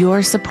windowsill.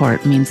 Your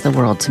support means the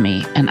world to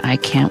me, and I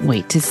can't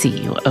wait to see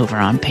you over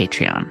on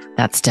Patreon.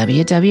 That's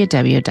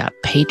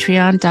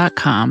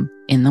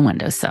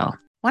www.patreon.com/inthewindowsill.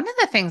 One of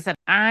the things that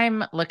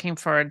I'm looking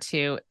forward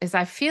to is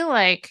I feel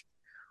like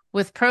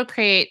with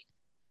Procreate,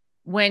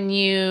 when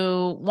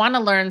you want to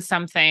learn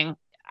something,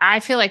 I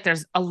feel like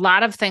there's a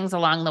lot of things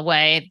along the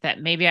way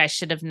that maybe I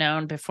should have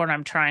known before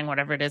I'm trying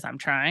whatever it is I'm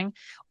trying,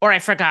 or I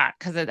forgot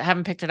because I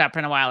haven't picked it up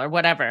in a while or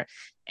whatever.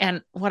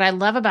 And what I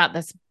love about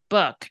this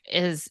book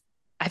is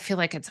I feel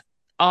like it's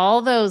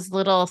all those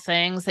little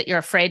things that you're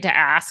afraid to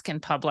ask in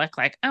public,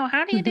 like, oh,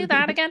 how do you do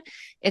that again?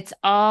 It's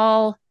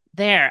all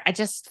there. I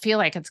just feel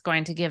like it's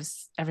going to give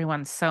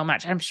everyone so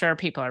much. I'm sure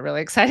people are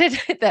really excited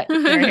that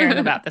they're hearing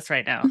about this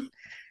right now.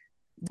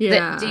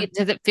 Yeah.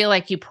 Does it feel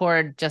like you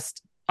poured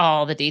just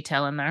all the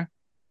detail in there?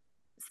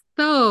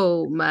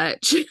 So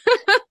much.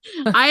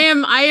 I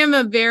am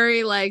a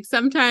very, like,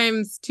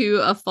 sometimes to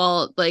a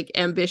fault, like,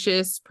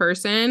 ambitious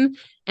person.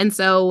 And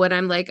so when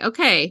I'm like,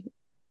 okay,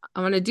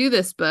 I want to do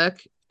this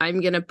book, I'm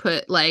going to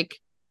put like,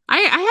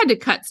 I had to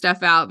cut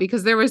stuff out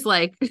because there was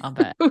like, I'll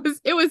bet.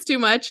 it was too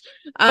much.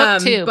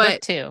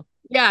 Book two.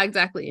 Yeah,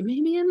 exactly.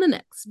 Maybe in the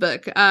next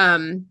book.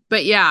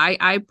 But yeah,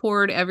 I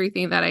poured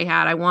everything that I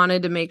had. I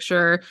wanted to make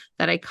sure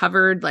that I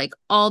covered like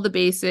all the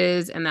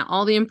bases and that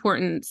all the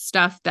important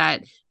stuff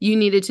that you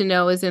needed to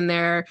know is in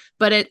there.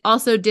 But it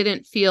also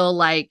didn't feel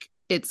like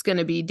it's going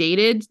to be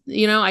dated.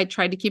 You know, I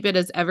tried to keep it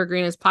as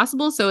evergreen as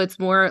possible. So it's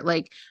more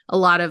like a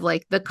lot of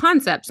like the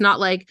concepts, not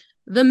like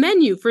the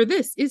menu for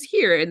this is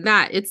here and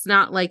that. It's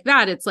not like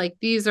that. It's like,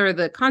 these are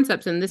the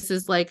concepts and this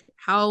is like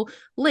how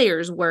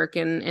layers work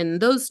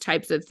and those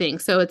types of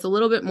things. So it's a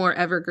little bit more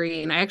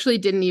evergreen. I actually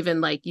didn't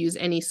even like use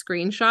any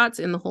screenshots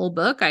in the whole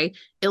book. I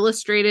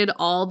illustrated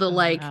all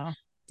the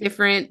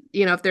different,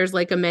 you know, if there's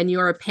like a menu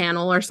or a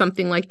panel or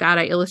something like that,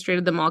 I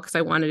illustrated them all because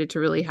I wanted it to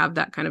really have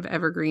that kind of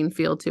evergreen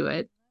feel to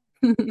it.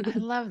 I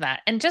love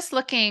that. And just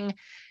looking,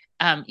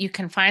 you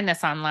can find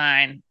this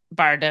online,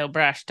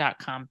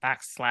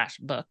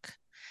 bardotbrush.com/book.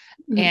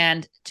 Mm-hmm.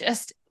 And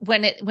just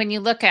when you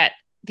look at,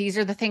 these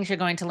are the things you're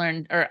going to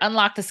learn or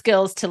unlock the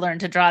skills to learn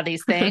to draw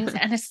these things.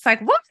 And it's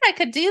like, what, I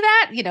could do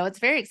that? You know, it's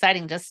very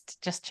exciting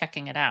just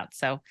checking it out.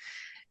 So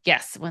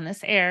yes, when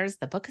this airs,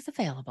 the book is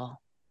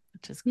available,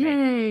 which is great.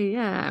 Yay,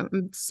 yeah.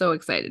 I'm so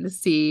excited to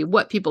see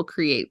what people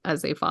create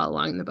as they follow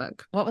along the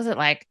book. What was it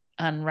like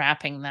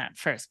unwrapping that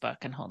first book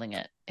and holding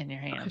it in your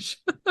hands?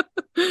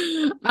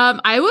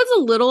 I was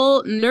a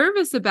little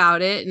nervous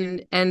about it,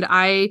 and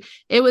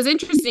it was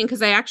interesting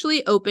because I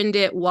actually opened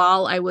it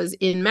while I was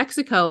in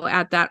Mexico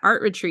at that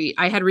art retreat.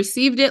 I had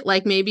received it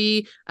like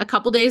maybe a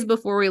couple days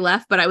before we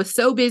left, but I was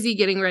so busy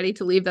getting ready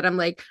to leave that I'm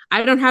like,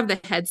 I don't have the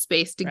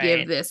headspace to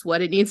give this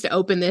what it needs to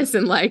open this,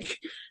 and like,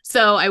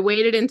 so I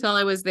waited until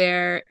I was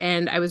there,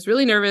 and I was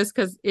really nervous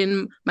because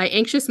in my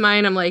anxious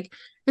mind, I'm like,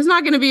 it's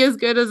not going to be as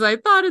good as I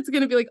thought it's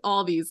going to be, like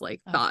all these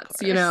like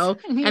thoughts, you know,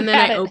 and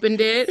then I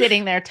opened it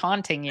sitting there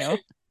taunting you.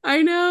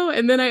 I know.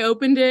 And then I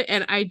opened it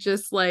and I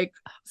just like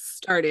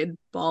started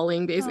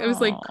bawling. Basically, I was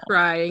like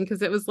crying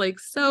because it was like,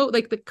 so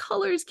like the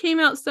colors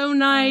came out so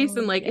nice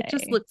and like, it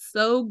just looked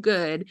so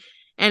good.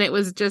 And it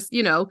was just,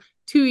 you know,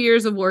 2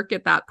 years of work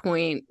at that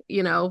point,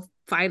 you know,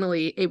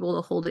 finally able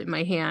to hold it in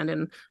my hand,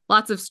 and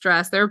lots of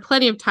stress. There were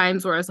plenty of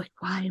times where I was like,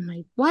 why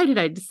did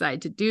I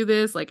decide to do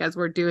this? Like as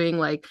we're doing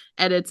like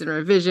edits and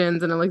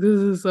revisions, and I'm like, this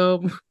is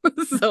so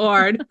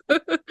hard.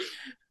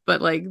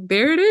 But like,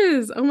 there it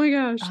is. Oh my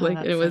gosh.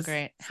 Like it was so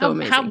great.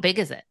 How big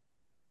is it?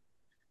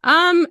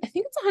 I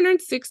think it's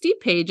 160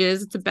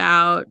 pages. It's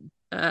about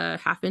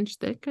half-inch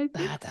thick, I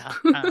think.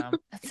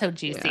 That's so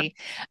juicy.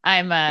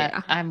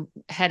 Yeah. I'm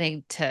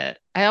heading to,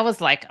 I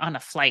always like on a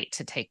flight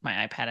to take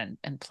my iPad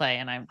and play,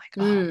 and I'm like,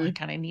 oh my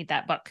God, I need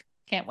that book.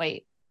 Can't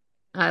wait.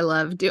 I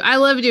love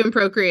doing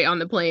Procreate on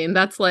the plane.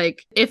 That's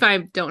like if I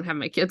don't have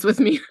my kids with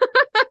me.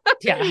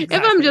 Yeah, exactly.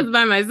 If I'm just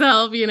by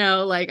myself, you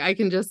know, like I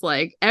can just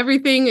like,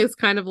 everything is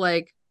kind of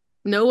like,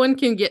 no one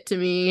can get to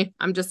me.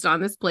 I'm just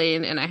on this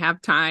plane and I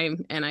have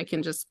time and I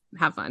can just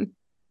have fun.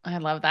 I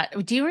love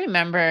that. Do you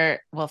remember?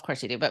 Well, of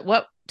course you do, but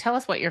tell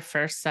us what your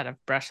first set of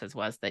brushes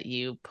was that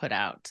you put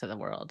out to the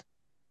world.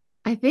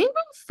 I think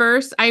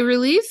first I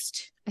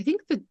released, I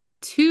think the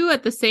two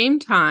at the same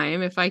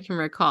time, if I can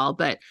recall,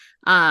 but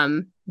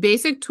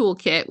Basic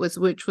Toolkit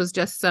which was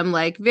just some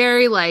like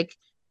very like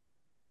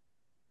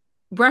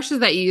brushes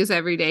that you use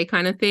every day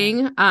kind of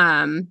thing.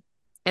 And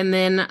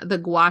then the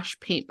gouache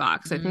paint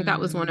box. I think that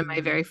was one of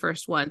my very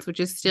first ones, which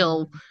is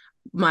still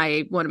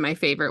one of my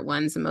favorite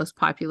ones, the most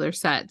popular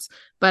sets.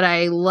 But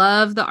I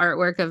love the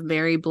artwork of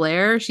Mary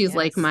Blair. She's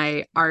like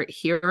my art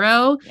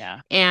hero.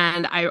 Yeah.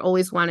 And I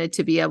always wanted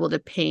to be able to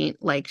paint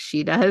like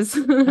she does.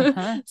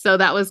 Uh-huh. So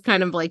that was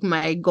kind of like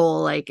my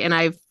goal. Like, and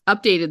I've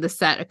updated the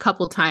set a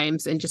couple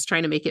times and just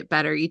trying to make it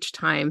better each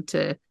time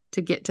to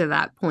get to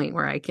that point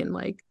where I can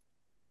like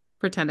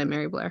pretend I'm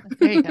Mary Blair.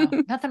 There you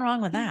go. Nothing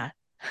wrong with that.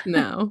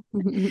 No.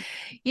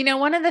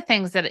 One of the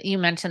things that you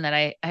mentioned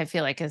that I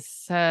feel like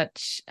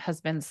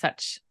has been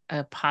such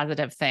a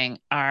positive thing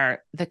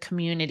are the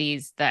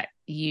communities that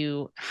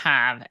you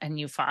have and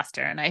you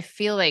foster. And I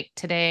feel like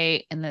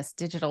today in this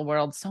digital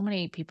world, so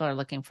many people are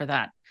looking for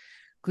that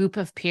group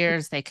of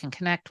peers they can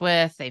connect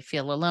with. They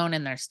feel alone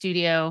in their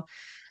studio.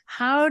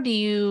 How have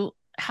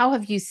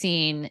you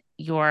seen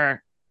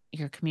your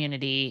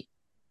community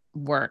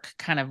work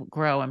kind of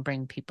grow and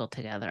bring people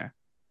together?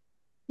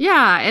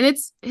 Yeah, and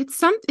it's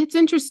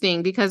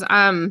interesting because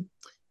I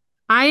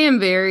am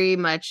very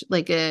much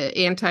like a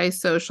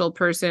antisocial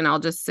person. I'll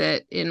just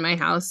sit in my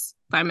house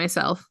by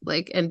myself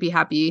like and be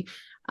happy.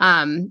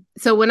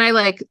 So when I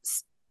like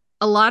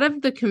a lot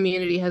of the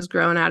community has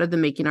grown out of the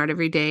Making Art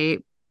Every Day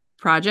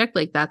project,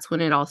 like that's when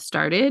it all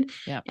started.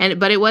 Yeah.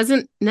 But it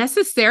wasn't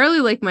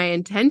necessarily like my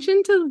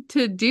intention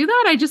to do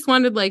that. I just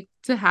wanted like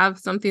to have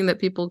something that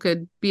people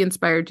could be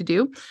inspired to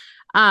do.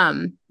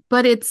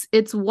 But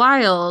it's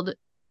wild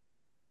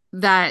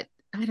that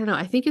I don't know.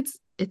 I think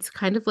it's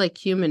kind of like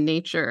human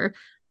nature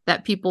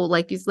that people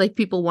like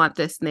people want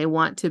this and they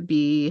want to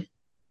be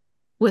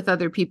with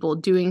other people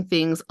doing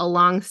things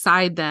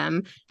alongside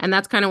them. And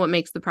that's kind of what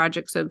makes the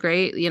project so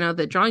great.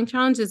 The drawing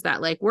challenge is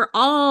that like we're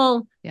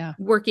all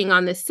working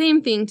on the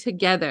same thing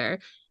together.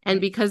 And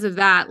because of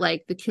that,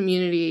 like the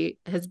community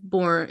was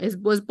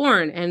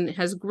born and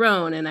has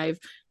grown. And I've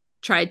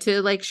tried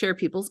to like share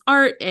people's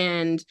art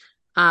and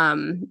I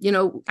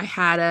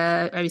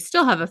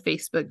still have a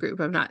Facebook group.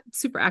 I'm not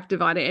super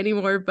active on it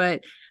anymore,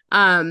 but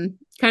kind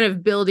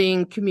of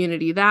building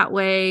community that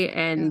way.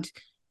 And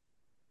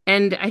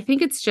I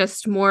think it's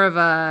just more of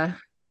a,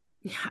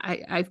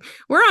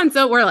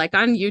 we're like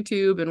on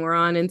YouTube and we're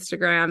on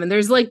Instagram and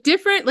there's like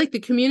different, like the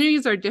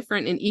communities are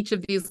different in each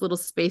of these little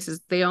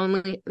spaces. They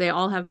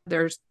all have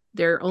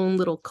their own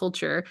little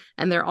culture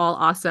and they're all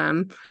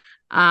awesome.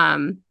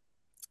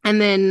 And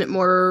then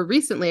more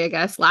recently, I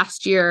guess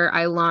last year,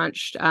 I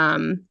launched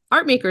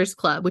Art Makers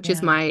Club, which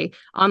is my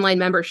online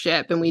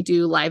membership. And we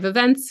do live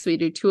events. We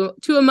do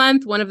two a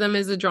month. One of them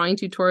is a drawing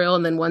tutorial.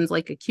 And then one's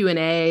like a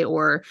Q&A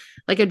or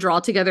like a draw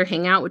together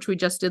hangout, which we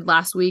just did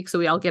last week. So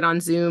we all get on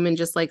Zoom and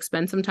just like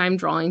spend some time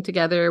drawing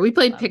together. We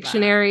played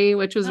Pictionary,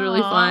 which was really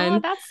fun.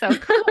 That's so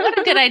cool. What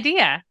a good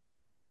idea.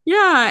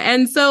 Yeah.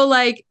 And so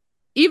like,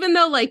 even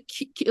though like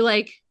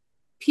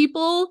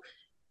people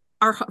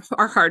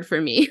are hard for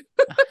me,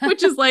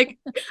 which is like,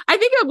 I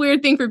think a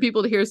weird thing for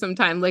people to hear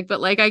sometimes, like, but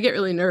like, I get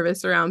really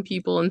nervous around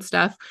people and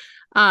stuff.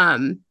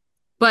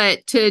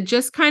 But to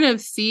just kind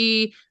of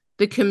see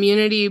the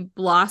community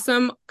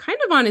blossom kind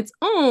of on its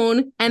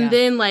own and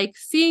then like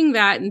seeing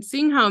that and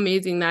seeing how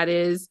amazing that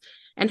is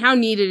and how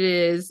neat it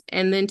is.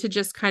 And then to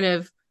just kind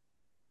of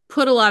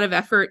put a lot of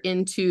effort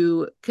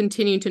into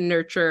continuing to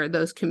nurture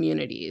those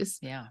communities.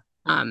 Yeah.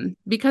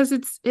 Because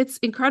it's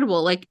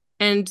incredible. Like,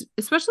 and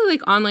especially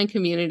like online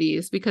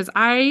communities, because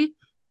all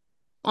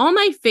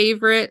my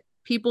favorite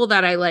people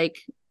that I like,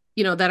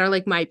 that are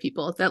like my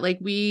people that like,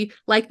 we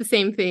like the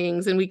same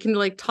things and we can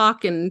like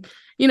talk and,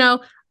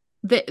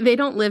 they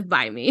don't live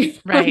by me.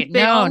 Right. Like,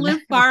 they all live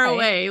far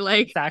away.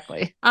 Like,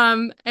 exactly.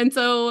 And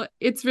so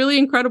it's really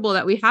incredible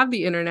that we have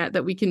the internet,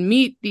 that we can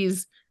meet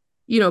these,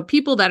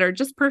 people that are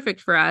just perfect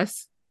for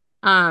us,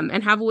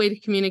 and have a way to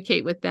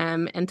communicate with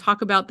them and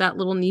talk about that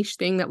little niche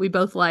thing that we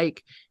both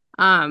like.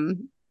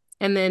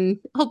 And then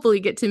hopefully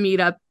get to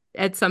meet up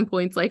at some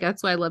points. Like,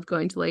 that's why I love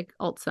going to like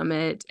Alt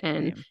Summit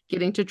and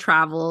getting to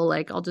travel.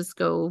 Like,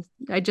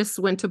 I just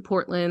went to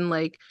Portland,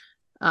 like,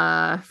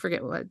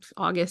 forget what,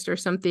 August or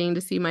something,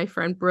 to see my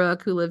friend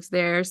Brooke who lives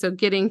there. So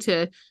getting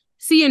to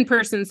see in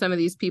person some of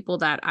these people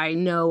that I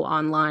know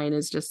online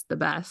is just the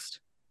best.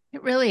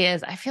 It really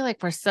is. I feel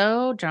like we're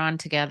so drawn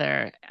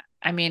together.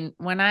 I mean,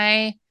 when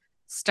I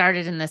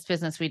started in this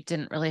business, we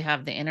didn't really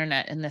have the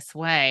internet in this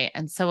way.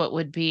 And so it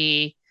would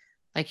be,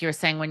 like you were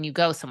saying, when you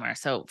go somewhere.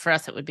 So for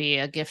us, it would be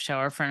a gift show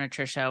or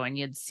furniture show, and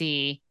you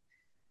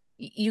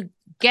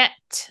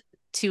get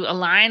to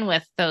align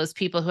with those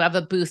people who have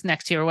a booth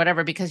next to you or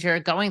whatever, because you're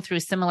going through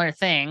similar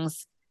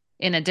things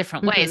in a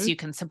different way. So you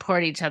can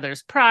support each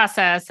other's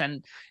process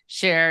and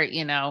share,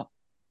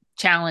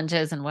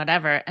 challenges and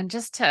whatever. And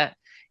just to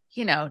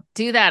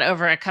do that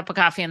over a cup of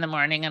coffee in the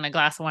morning and a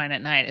glass of wine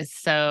at night is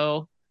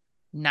so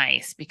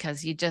nice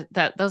because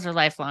those are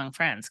lifelong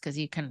friends because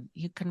you can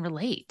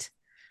relate.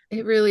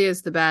 It really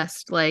is the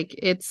best. Like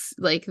it's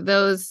like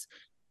those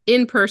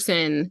in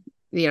person,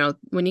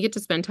 when you get to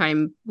spend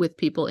time with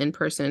people in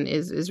person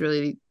is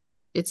really,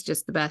 it's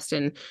just the best.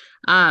 And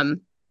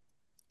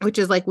which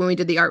is like when we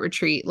did the art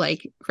retreat,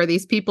 like for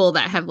these people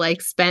that have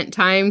like spent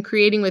time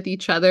creating with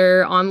each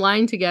other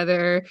online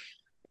together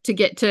to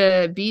get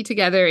to be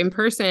together in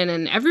person,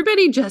 and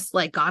everybody just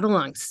like got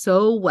along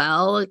so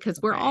well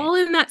because we're all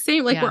in that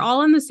same, like we're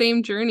all in the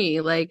same journey,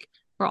 like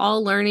we're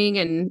all learning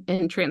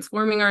and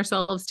transforming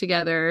ourselves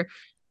together.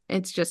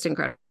 It's just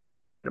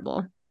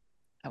incredible.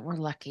 We're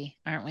lucky,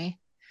 aren't we?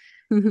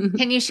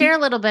 Can you share a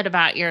little bit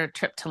about your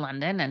trip to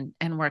London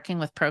and working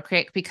with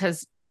Procreate?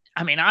 Because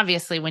I mean,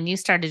 obviously when you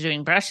started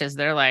doing brushes,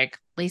 they're like,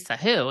 Lisa,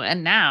 who?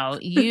 And now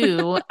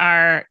you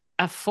are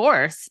a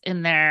force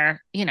in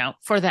there,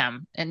 for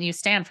them, and you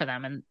stand for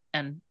them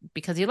and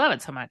because you love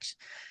it so much.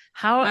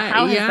 How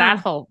has that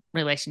whole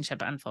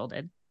relationship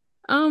unfolded?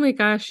 Oh my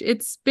gosh,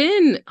 it's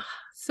been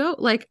so,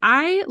 like,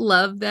 I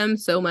love them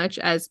so much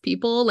as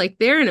people. Like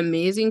they're an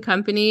amazing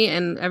company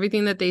and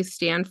everything that they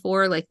stand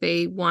for. Like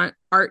they want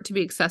art to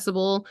be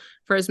accessible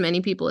for as many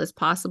people as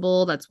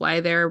possible. That's why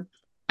their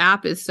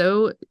app is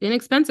so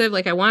inexpensive.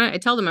 Like I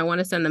tell them I want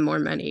to send them more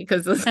money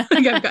because like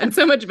I've gotten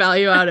so much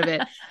value out of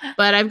it.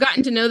 But I've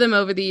gotten to know them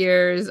over the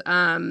years,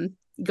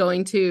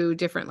 going to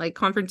different like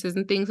conferences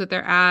and things that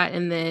they're at,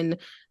 and then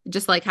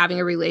just like having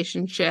a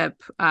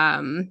relationship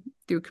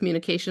through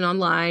communication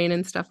online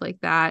and stuff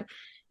like that.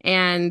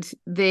 And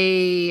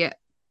they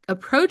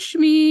approached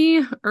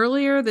me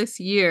earlier this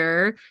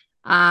year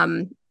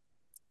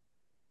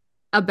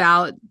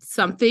about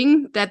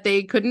something that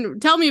they couldn't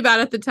tell me about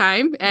at the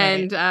time.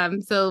 And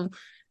so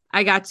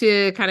I got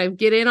to kind of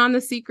get in on the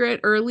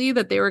secret early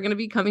that they were going to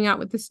be coming out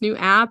with this new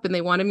app, and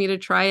they wanted me to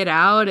try it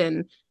out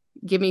and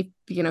give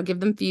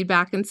them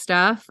feedback and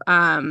stuff.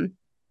 And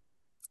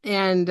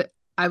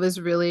I was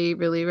really,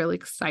 really, really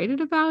excited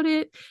about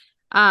it.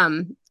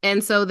 And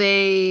so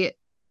they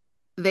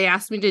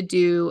asked me to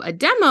do a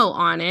demo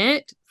on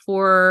it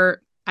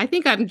for, I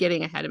think I'm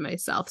getting ahead of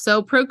myself.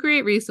 So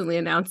Procreate recently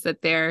announced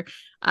that they're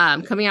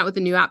coming out with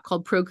a new app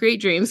called Procreate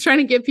Dreams, trying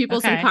to give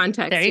people some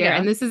context here. Go.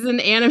 And this is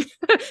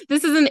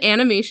this is an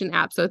animation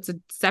app. So it's a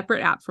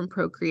separate app from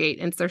Procreate,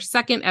 and it's their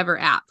second ever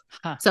app.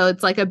 So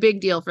it's like a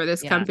big deal for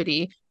this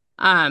company.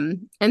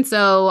 And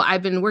so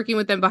I've been working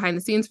with them behind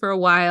the scenes for a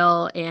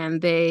while,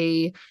 and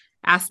they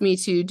asked me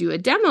to do a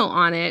demo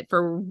on it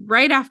for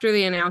right after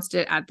they announced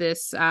it at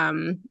this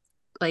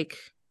like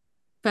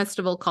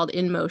festival called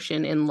In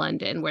Motion in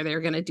London, where they were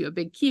going to do a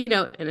big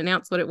keynote and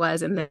announce what it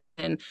was. And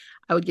then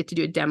I would get to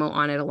do a demo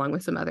on it along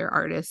with some other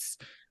artists.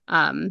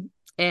 And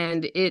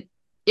it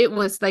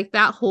was like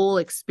that whole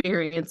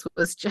experience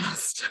was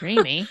just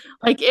dreamy.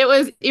 Like it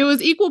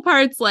was equal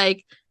parts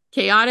like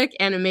chaotic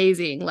and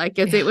amazing. Like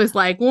it was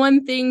like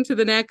one thing to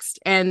the next,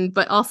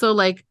 but also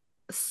like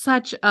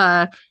such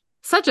a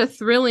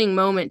thrilling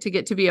moment to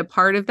get to be a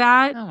part of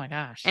that. Oh my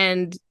gosh.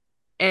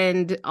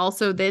 And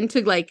also then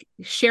to like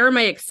share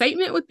my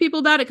excitement with people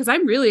about it, because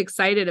I'm really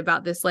excited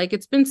about this. Like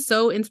it's been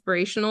so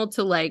inspirational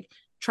to like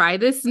try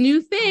this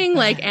new thing,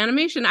 like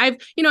animation. I've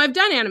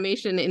done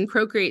animation in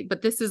Procreate,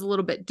 but this is a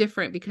little bit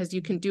different because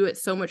you can do it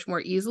so much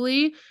more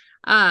easily.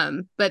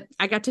 But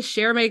I got to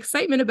share my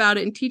excitement about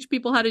it and teach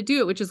people how to do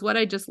it, which is what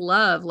I just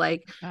love.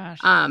 Like,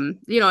 I'm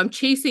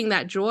chasing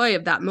that joy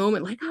of that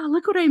moment, like, oh,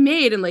 look what I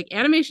made. And like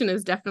animation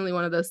is definitely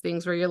one of those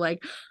things where you're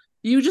like,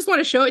 you just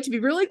want to show it to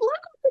people. You're like, look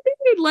what I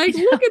made. Like,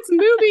 look, it's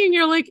moving.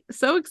 You're like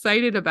so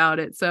excited about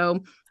it.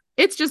 So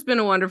it's just been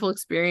a wonderful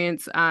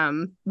experience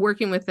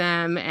working with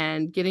them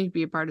and getting to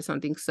be a part of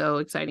something so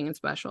exciting and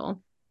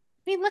special.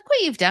 I mean, look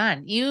what you've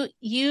done.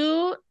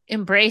 You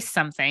embraced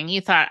something.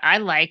 You thought, I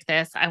like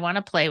this. I want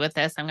to play with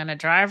this. I'm going to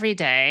draw every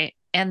day.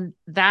 And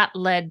that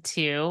led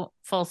to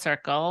full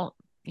circle,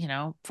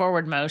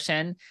 forward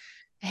motion.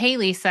 Hey,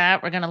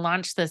 Lisa, we're going to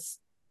launch this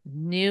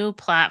new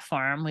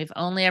platform. We've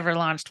only ever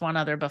launched one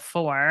other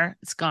before.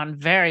 It's gone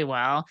very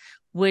well.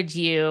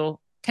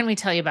 Can we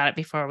tell you about it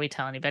before we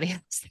tell anybody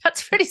else?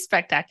 That's pretty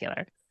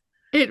spectacular.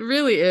 It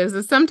really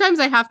is. Sometimes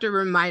I have to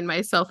remind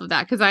myself of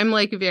that because I'm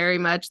like very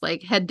much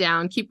like head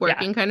down, keep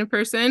working kind of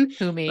person.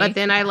 Who, me? But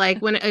then I like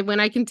when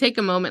I can take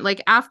a moment,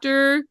 like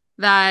after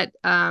that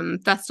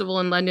festival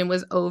in London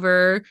was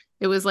over,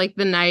 it was like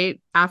the night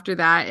after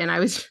that, and I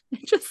just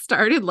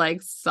started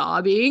like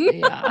sobbing.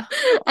 Yeah.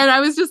 And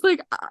I was just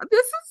like, oh,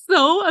 this is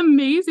so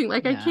amazing.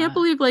 Like I can't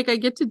believe like I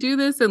get to do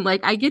this, and like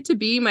I get to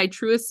be my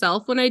truest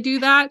self when I do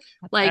that.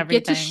 Like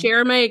get to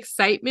share my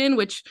excitement,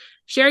 which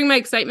sharing my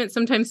excitement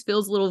sometimes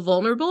feels a little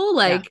vulnerable.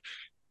 Like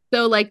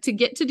so like to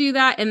get to do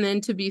that and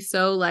then to be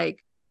so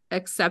like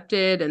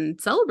accepted and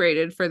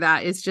celebrated for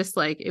that is just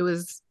like it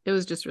was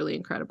just really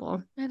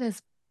incredible. It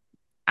is.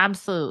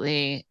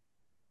 Absolutely.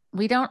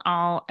 We don't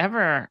all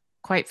ever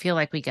quite feel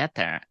like we get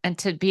there. And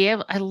to be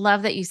able, I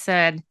love that you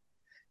said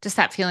just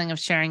that feeling of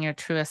sharing your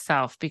truest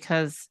self,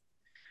 because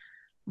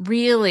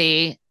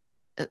really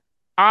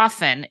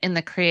often in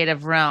the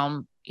creative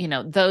realm,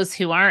 those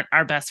who aren't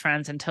our best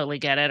friends and totally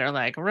get it are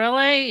like,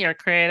 really? You're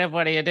creative?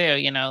 What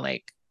do?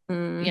 Like,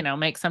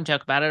 make some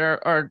joke about it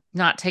or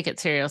not take it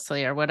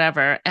seriously or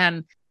whatever.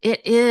 And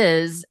it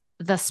is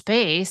the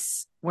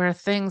space where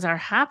things are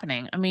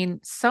happening. I mean,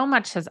 so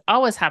much has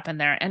always happened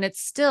there, and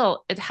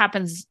it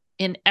happens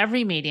in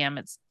every medium.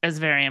 It's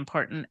very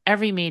important.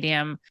 Every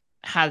medium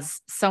has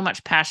so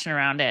much passion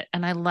around it.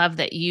 And I love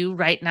that you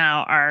right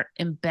now are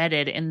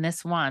embedded in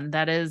this one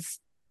that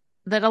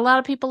a lot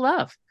of people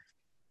love.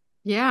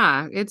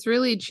 Yeah, it's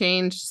really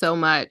changed so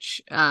much.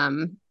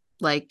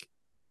 Like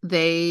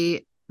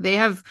they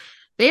have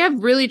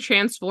really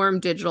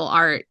transformed digital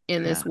art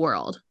in this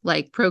world.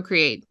 Like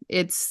Procreate,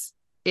 it's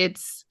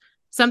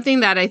something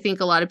that I think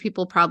a lot of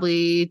people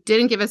probably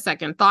didn't give a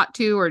second thought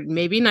to, or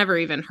maybe never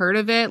even heard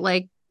of it,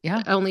 like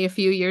only a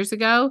few years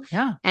ago.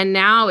 Yeah. And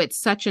now it's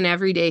such an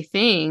everyday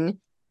thing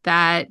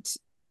that,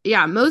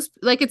 most,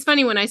 like, it's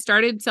funny, when I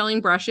started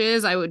selling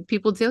brushes,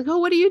 people would say, like, oh,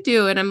 what do you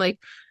do? And I'm like,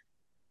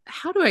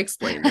 how do I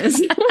explain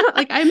this?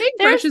 Like, I make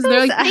brushes.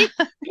 They're like, paint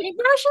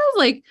brushes?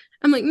 Like,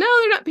 I'm like, no,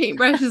 they're not paint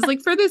brushes,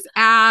 like for this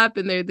app.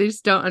 And they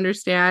just don't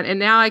understand. And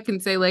now I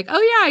can say, like,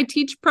 oh yeah, I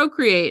teach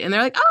Procreate. And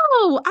they're like,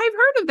 oh, I've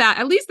heard of that.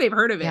 At least they've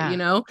heard of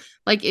it,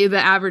 like the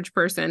average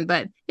person.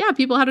 But yeah,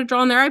 people how to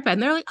draw on their iPad.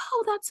 And they're like,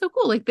 oh, that's so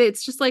cool. Like,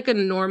 it's just like a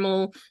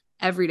normal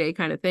everyday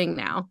kind of thing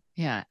now.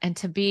 Yeah. And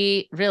to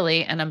be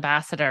really an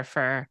ambassador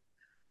for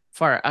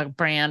a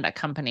brand, a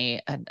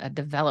company, a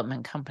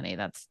development company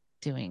that's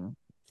doing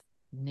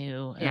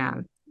new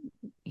and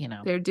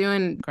they're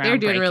doing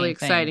really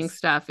exciting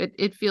stuff.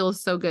 It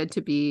feels so good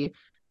to be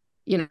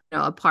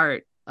a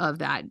part of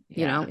that,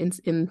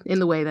 in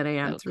the way that I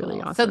am. So it's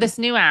really awesome. So this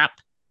new app,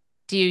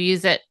 do you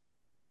use it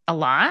a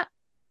lot?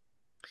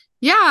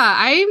 Yeah,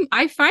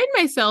 I find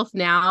myself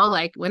now,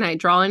 like, when I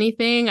draw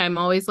anything, I'm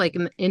always like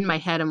in my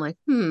head, I'm like,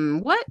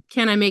 what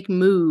can I make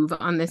move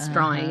on this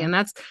drawing? And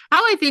that's how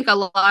I think a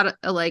lot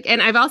of, like,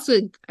 and I've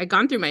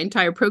gone through my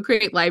entire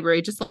Procreate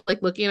library, just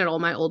like looking at all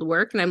my old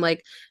work. And I'm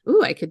like,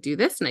 ooh, I could do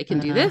this and I can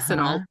do this. And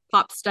I'll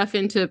pop stuff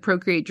into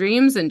Procreate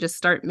Dreams and just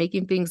start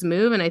making things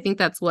move. And I think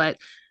that's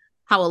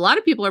how a lot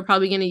of people are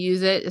probably going to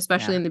use it,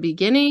 especially in the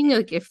beginning.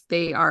 Like, if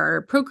they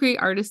are Procreate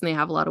artists and they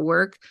have a lot of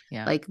work,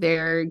 like,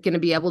 they're going to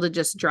be able to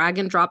just drag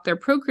and drop their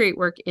Procreate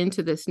work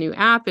into this new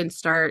app and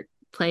start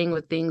playing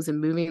with things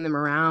and moving them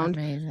around.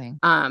 Amazing.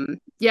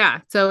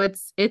 So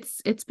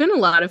it's been a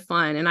lot of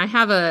fun. And I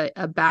have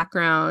a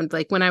background,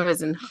 like, when I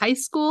was in high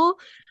school,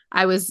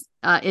 I was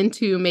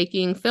into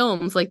making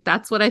films. Like,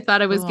 that's what I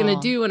thought I was going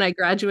to do when I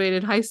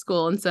graduated high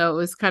school. And so it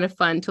was kind of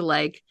fun to,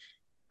 like,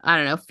 I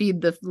don't know,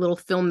 feed the little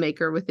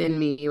filmmaker within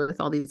me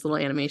with all these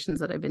little animations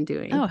that I've been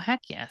doing. Oh,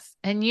 heck yes.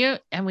 And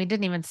we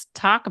didn't even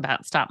talk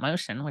about stop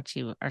motion, which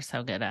you are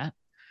so good at.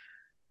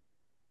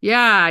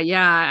 Yeah.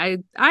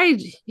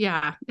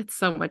 It's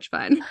so much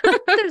fun.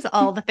 There's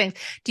all the things.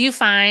 Do you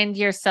find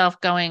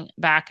yourself going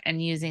back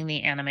and using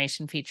the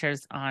animation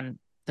features on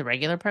the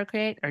regular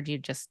Procreate, or do you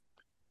just?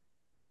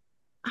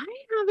 I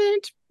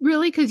haven't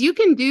really, because you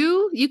can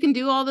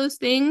do all those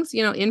things,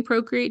 in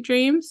Procreate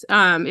Dreams.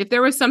 If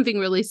there was something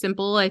really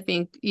simple, I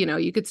think,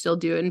 you could still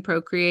do it in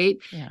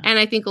Procreate. Yeah. And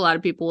I think a lot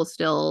of people will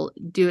still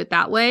do it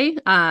that way.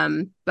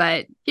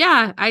 But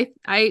yeah,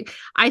 I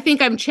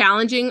think I'm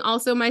challenging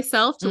also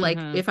myself to, like,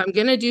 if I'm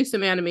going to do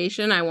some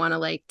animation, I want to,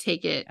 like,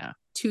 take it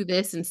to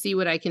this and see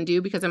what I can do,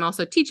 because I'm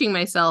also teaching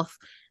myself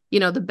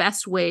the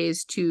best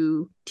ways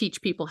to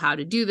teach people how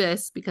to do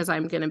this, because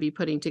I'm going to be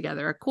putting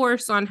together a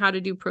course on how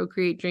to do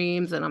Procreate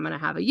Dreams, and I'm going to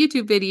have a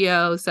YouTube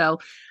video. So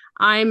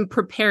I'm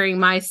preparing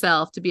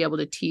myself to be able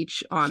to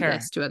teach on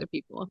this to other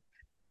people.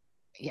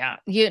 Yeah.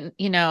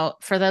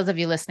 For those of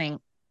you listening,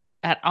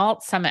 at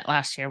Alt Summit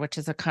last year, which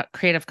is a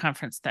creative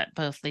conference that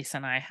both Lisa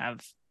and I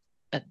have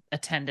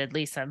attended,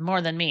 Lisa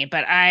more than me,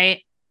 but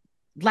I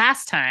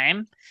last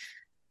time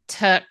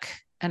took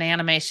an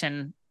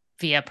animation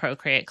via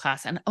Procreate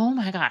class, and oh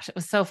my gosh, it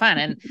was so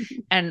fun.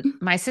 And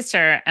my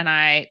sister and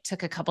I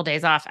took a couple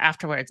days off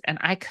afterwards, and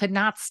I could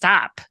not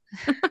stop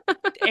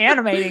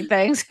animating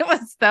things. It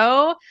was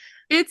so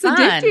fun.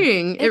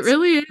 Addicting. It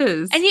really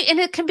is. And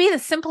it can be the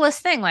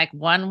simplest thing, like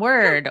one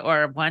word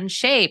or one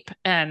shape,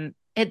 and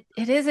it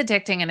is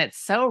addicting, and it's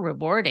so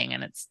rewarding,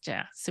 and it's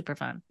super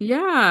fun.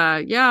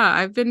 Yeah.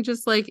 I've been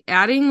just, like,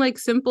 adding, like,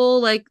 simple,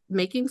 like,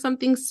 making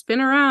something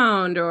spin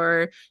around,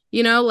 or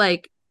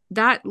like,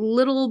 that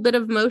little bit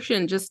of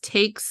motion just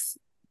takes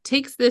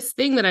this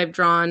thing that I've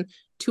drawn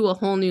to a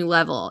whole new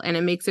level, and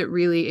it makes it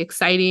really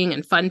exciting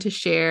and fun to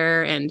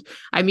share. And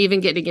I'm even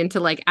getting into,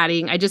 like,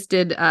 adding, I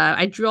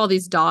drew all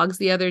these dogs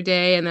the other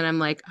day, and then I'm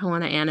like, I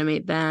want to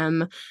animate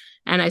them.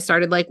 And I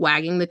started, like,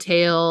 wagging the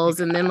tails,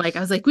 and then, like, I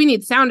was like, we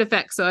need sound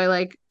effects. So I,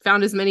 like,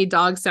 found as many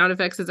dog sound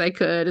effects as I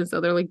could. And so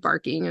they're, like,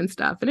 barking and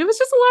stuff. And it was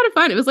just a lot of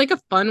fun. It was, like, a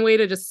fun way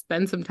to just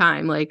spend some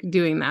time, like,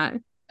 doing that.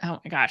 Oh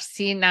my gosh.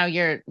 See, now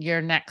your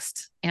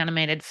next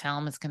animated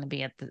film is going to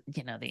be at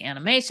the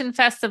animation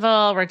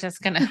festival. We're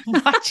just going to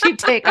watch you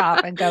take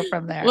off and go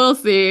from there. We'll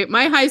see.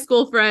 My high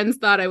school friends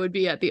thought I would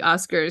be at the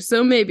Oscars,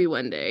 so maybe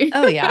one day.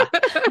 Oh yeah.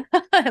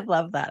 I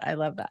love that. I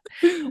love that.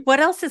 What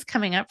else is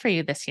coming up for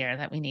you this year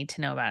that we need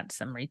to know about?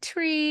 Some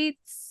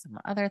retreats, some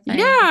other things?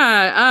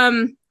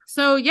 Yeah.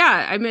 So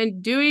yeah, I've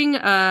been doing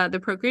the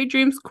Procreate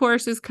Dreams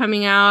course is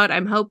coming out.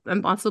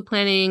 I'm also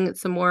planning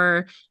some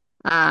more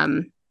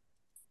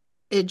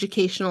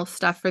educational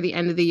stuff for the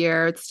end of the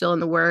year. It's still in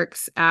the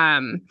works.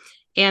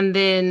 And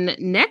then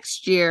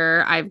next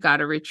year I've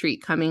got a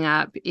retreat coming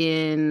up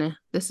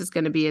this is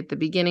going to be at the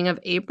beginning of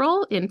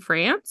April in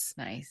France.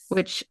 Nice.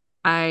 Which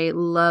I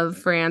love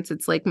France.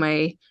 It's like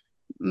my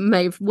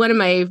one of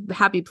my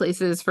happy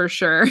places for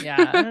sure.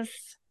 Yes.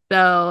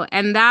 So,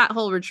 and that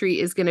whole retreat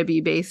is going to be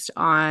based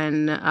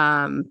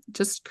on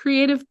just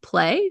creative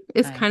play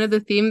is Nice. kind of the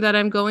theme that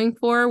I'm going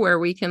for, where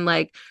we can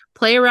like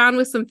play around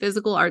with some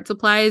physical art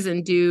supplies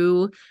and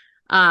do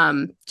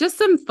just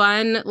some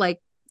fun, like,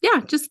 yeah,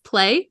 just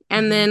play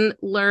and then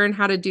learn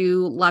how to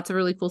do lots of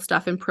really cool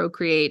stuff in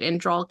Procreate and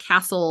draw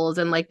castles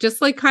and like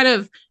just like kind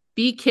of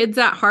be kids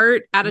at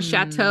heart at a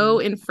chateau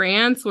in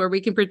France where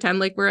we can pretend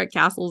like we're at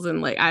castles and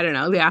like, I don't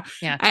know. Yeah.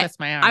 Yeah. Twist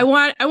my arm.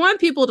 I want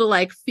people to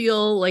like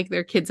feel like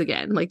they're kids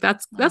again. Like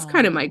that's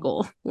kind of my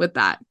goal with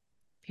that.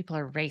 People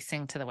are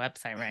racing to the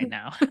website right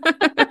now.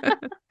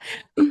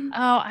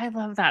 I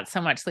love that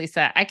so much,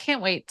 Lisa. I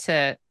can't wait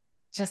to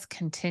just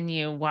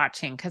continue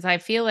watching because I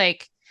feel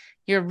like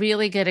you're a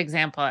really good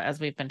example,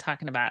 as we've been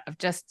talking about, of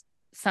just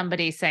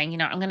somebody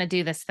saying, I'm going to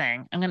do this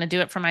thing. I'm going to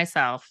do it for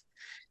myself.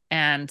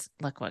 And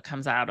look what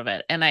comes out of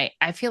it. And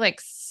I feel like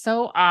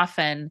so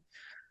often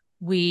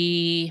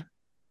we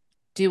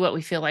do what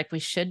we feel like we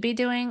should be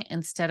doing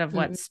instead of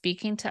what's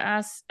speaking to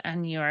us.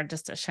 And you are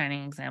just a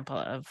shining example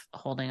of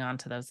holding on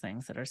to those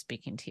things that are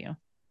speaking to you.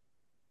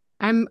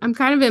 I'm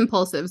kind of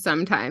impulsive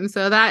sometimes,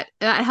 so that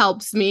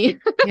helps me.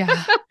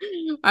 Yeah.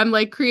 I'm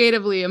like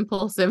creatively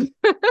impulsive.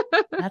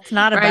 That's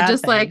not a bad I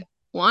just thing. like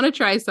want to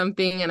try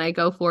something and I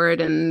go for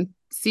it and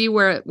see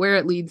where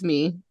it leads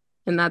me.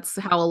 And that's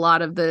how a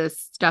lot of the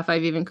stuff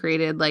I've even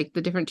created, like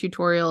the different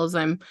tutorials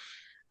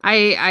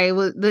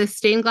the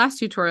stained glass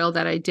tutorial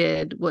that I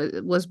did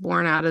was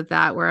born out of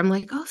that, where I'm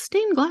like, oh,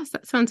 stained glass,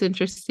 that sounds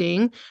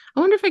interesting. I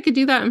wonder if I could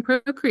do that in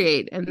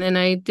Procreate. And then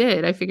I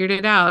figured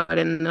it out.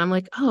 And I'm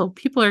like, oh,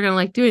 people are going to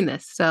like doing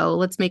this. So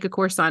let's make a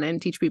course on it and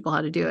teach people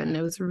how to do it. And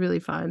it was really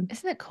fun.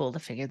 Isn't it cool to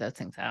figure those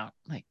things out?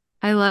 Like,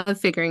 I love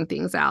figuring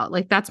things out.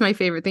 Like that's my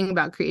favorite thing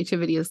about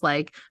creativity is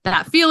like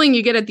that feeling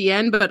you get at the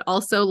end, but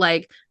also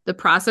like the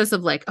process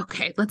of like,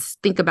 okay, let's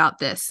think about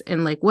this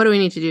and like, what do we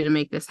need to do to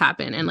make this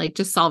happen? And like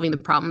just solving the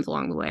problems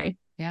along the way.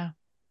 Yeah.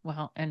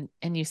 Well, and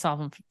you solve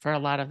them for a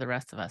lot of the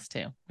rest of us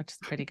too, which is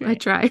pretty great. I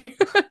try.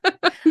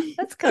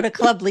 Let's go to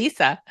Club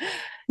Lisa.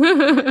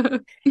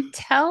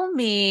 Tell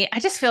me, I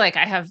just feel like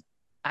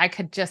I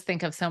could just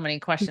think of so many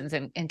questions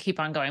and keep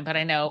on going, but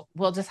I know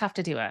we'll have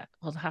to do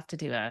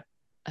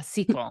a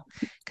sequel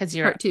because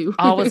you're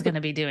always going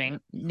to be doing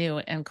new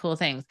and cool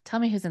things.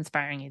 Tell me who's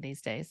inspiring you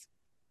these days.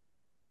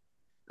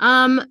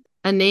 A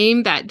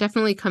name that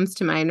definitely comes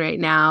to mind right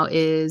now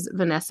is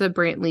Vanessa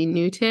Brantley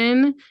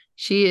Newton.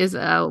 She is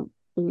a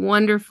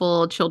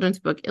wonderful children's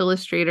book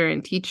illustrator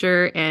and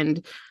teacher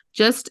and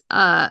just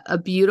a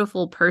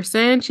beautiful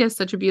person. She has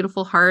such a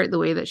beautiful heart, the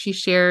way that she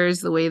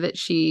shares, the way that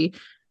she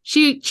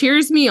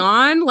cheers me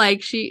on.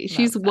 Like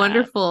she's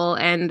wonderful.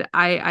 And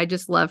I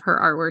just love her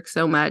artwork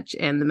so much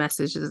and the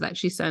messages that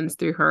she sends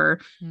through her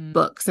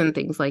books and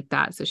things like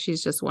that. So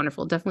she's just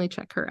wonderful. Definitely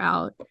check her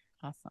out.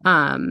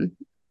 Awesome.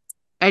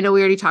 I know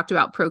we already talked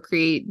about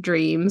Procreate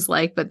Dreams,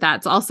 but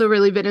that's also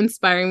really been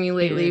inspiring me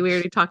lately. Huge. We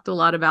already talked a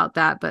lot about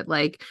that, but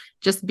like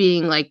just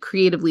being like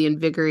creatively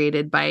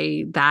invigorated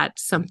by that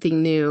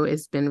something new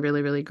has been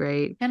really, really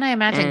great. And I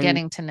imagine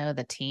getting to know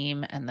the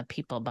team and the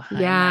people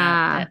behind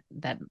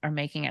that are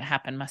making it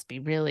happen must be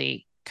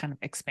really kind of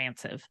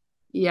expansive.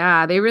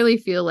 Yeah, they really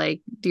feel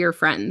like dear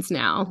friends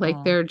now.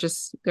 Like they're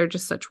just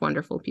such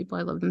wonderful people.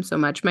 I love them so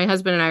much. My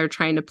husband and I are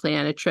trying to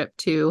plan a trip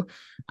to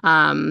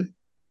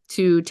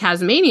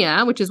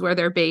Tasmania, which is where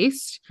they're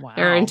based. Wow.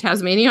 They're in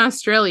Tasmania,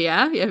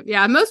 Australia.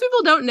 Yeah. Most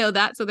people don't know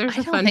that. So there's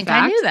a fun fact.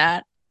 I knew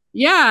that.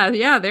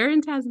 Yeah. They're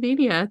in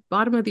Tasmania,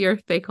 bottom of the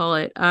earth, they call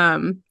it.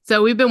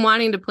 So we've been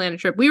wanting to plan a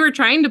trip. We were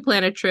trying to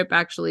plan a trip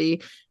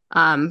actually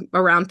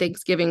around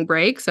Thanksgiving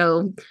break.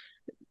 So,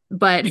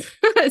 but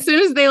as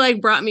soon as they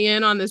like brought me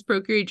in on this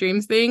Procreate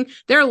Dreams thing,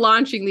 they're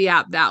launching the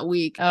app that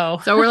week. Oh,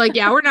 so we're like,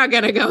 yeah, we're not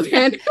going to go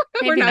then.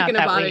 We're not going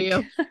to bother week.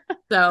 you.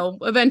 So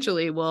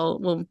eventually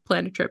we'll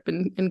plan a trip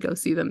and go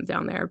see them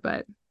down there.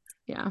 But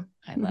yeah.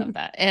 I love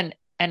that. And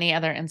any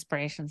other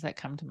inspirations that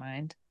come to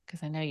mind?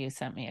 Because I know you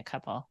sent me a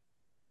couple.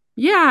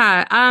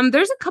 Yeah.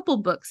 There's a couple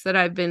books that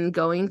I've been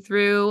going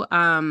through.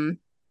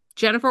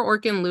 Jennifer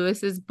Orkin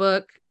Lewis's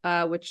book,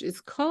 which is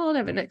called, I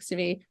have it next to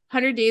me,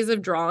 100 Days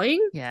of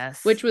Drawing.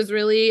 Yes. Which was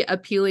really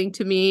appealing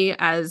to me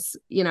as,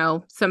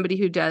 somebody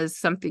who does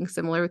something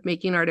similar with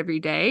making art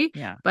every day.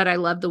 Yeah. But I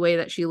love the way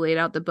that she laid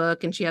out the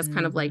book, and she has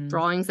kind of like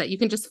drawings that you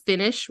can just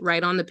finish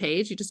right on the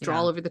page. You just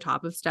draw over the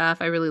top of stuff.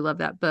 I really love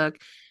that book.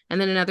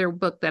 And then another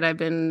book that I've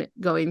been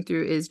going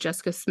through is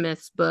Jessica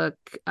Smith's book,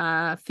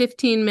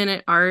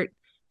 15-Minute Art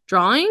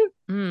drawing.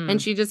 Mm.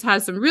 And she just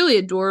has some really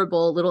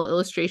adorable little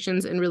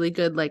illustrations and really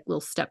good, like little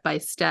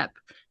step-by-step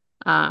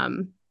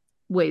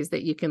ways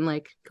that you can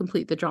like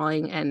complete the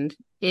drawing, and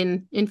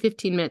in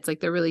 15 minutes.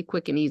 Like they're really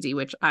quick and easy,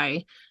 which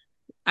I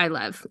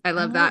love. I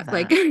love that.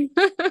 Like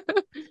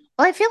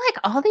well, I feel like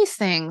all these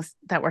things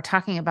that we're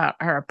talking about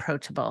are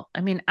approachable.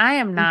 I mean, I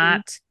am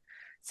not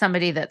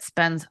somebody that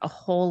spends a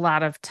whole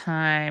lot of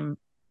time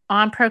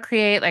on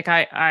Procreate. Like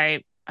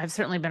I've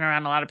certainly been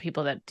around a lot of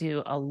people that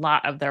do a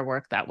lot of their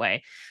work that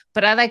way,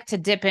 but I like to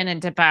dip in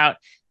and dip out.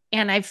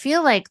 And I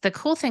feel like the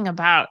cool thing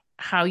about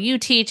how you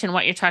teach and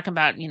what you're talking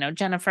about, you know,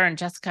 Jennifer and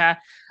Jessica,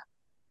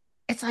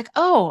 it's like,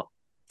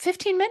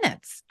 15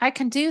 minutes, I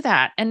can do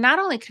that. And not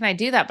only can I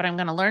do that, but I'm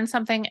going to learn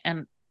something.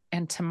 And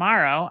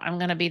tomorrow I'm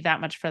going to be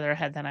that much further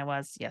ahead than I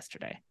was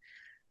yesterday.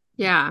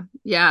 Yeah.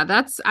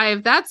 That's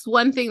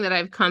one thing that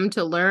I've come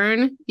to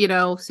learn, you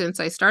know, since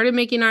I started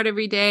making art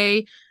every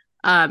day,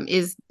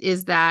 is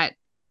that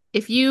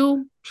if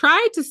you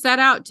try to set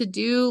out to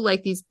do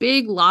like these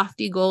big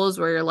lofty goals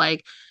where you're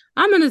like,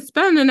 I'm going to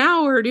spend an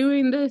hour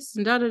doing this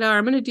and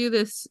I'm going to do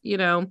this, you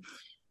know,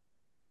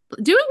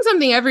 doing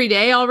something every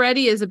day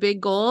already is a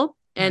big goal.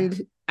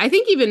 And I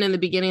think even in the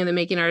beginning of the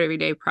Making Art Every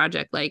Day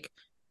project, like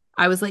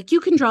I was like, you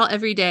can draw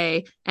every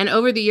day. And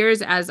over the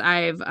years, as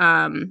I've,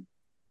 I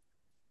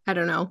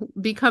don't know,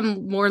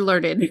 become more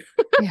learned,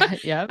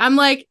 I'm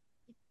like,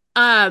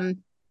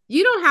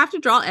 you don't have to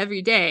draw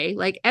every day.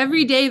 Like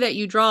every day that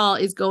you draw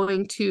is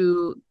going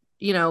to,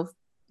 you know,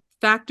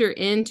 factor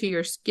into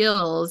your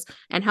skills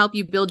and help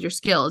you build your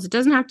skills. It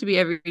doesn't have to be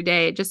every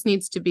day. It just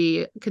needs to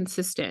be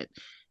consistent.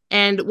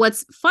 And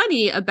what's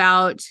funny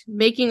about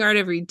Making Art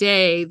Every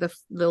Day, the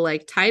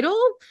like title,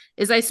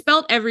 is I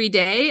spelt every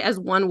day as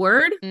one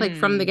word, like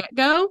from the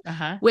get-go,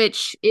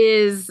 which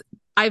is,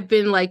 I've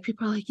been like,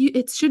 people are like,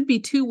 it should be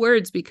 2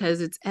 words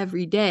because it's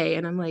every day.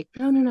 And I'm like,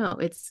 no,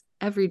 it's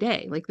every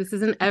day. Like this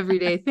is an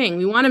everyday thing.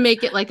 We want to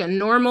make it like a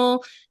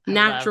normal,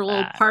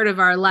 natural part of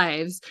our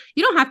lives.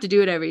 You don't have to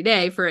do it every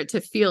day for it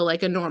to feel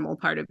like a normal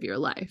part of your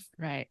life.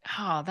 Right.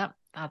 Oh,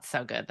 that's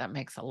so good. That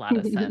makes a lot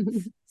of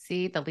sense.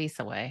 See, the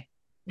Lisa way.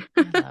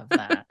 I love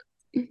that.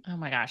 Oh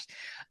my gosh.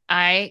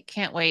 I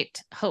can't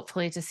wait,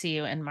 hopefully, to see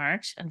you in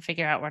March and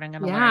figure out what I'm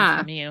going to learn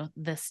from you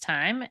this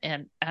time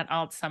and at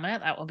Alt Summit.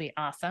 That will be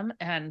awesome.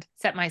 And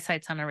set my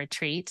sights on a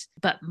retreat.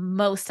 But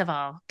most of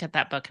all, get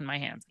that book in my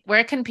hands.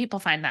 Where can people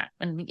find that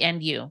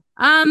and you?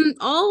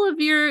 So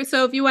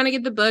if you want to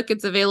get the book,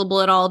 it's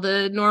available at all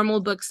the normal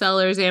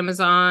booksellers,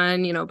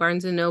 Amazon, you know,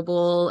 Barnes and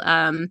Noble,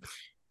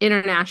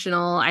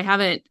 International. I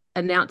haven't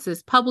announced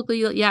this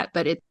publicly yet,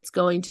 but it's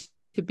going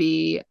to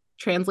be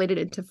translated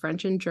into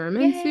French and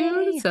German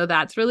soon. So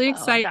that's really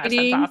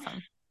exciting. Gosh,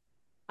 that's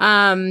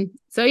awesome.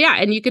 So yeah,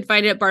 and you could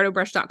find it at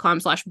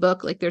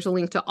bardotbrush.com/book. Like there's a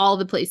link to all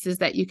the places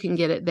that you can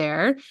get it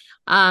there.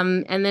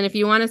 And then if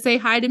you want to say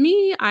hi to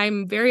me,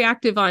 I'm very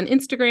active on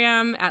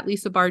Instagram at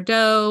Lisa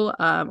Bardot,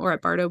 or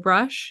at Bardot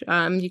Brush.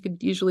 You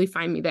could usually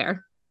find me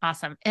there.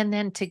 Awesome. And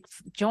then to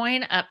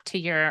join up to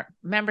your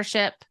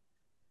membership,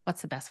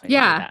 what's the best way to do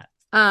that?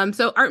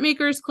 So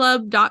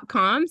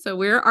artmakersclub.com. So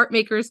we're Art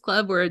Makers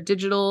Club. We're a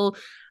digital,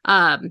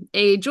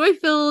 a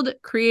joy-filled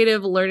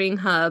creative learning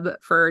hub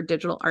for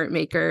digital art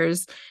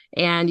makers.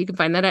 And you can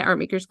find that at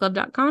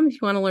artmakersclub.com if you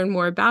want to learn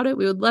more about it.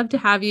 We would love to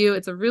have you.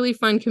 It's a really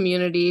fun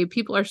community.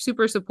 People are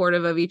super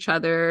supportive of each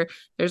other.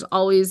 There's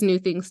always new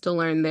things to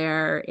learn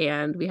there,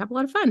 and we have a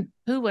lot of fun.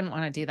 Who wouldn't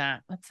want to do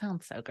that? That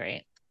sounds so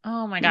great.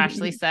 Oh my gosh,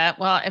 Lisa.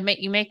 Well,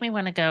 you make me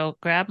want to go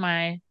grab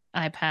my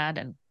iPad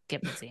and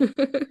get busy.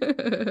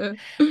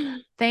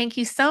 Thank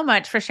you so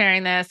much for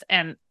sharing this,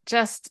 and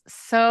just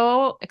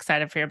so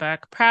excited for your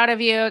book. Proud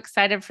of you,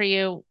 excited for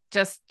you,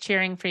 just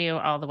cheering for you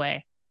all the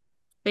way.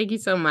 Thank you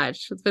so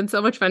much. It's been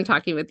so much fun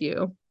talking with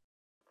you.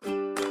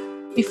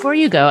 Before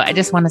you go, I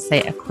just want to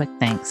say a quick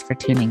thanks for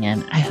tuning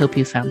in. I hope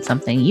you found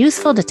something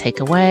useful to take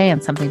away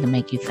and something to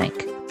make you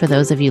think. For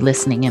those of you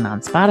listening in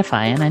on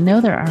Spotify, and I know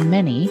there are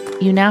many,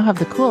 you now have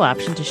the cool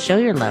option to show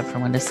your love for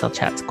Windowsill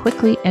Chats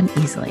quickly and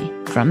easily.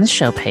 From the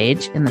show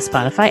page in the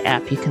Spotify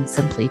app, you can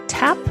simply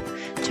tap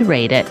to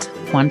rate it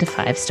 1 to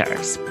 5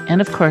 stars.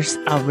 And of course,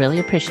 I'll really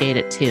appreciate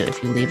it too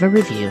if you leave a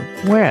review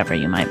wherever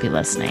you might be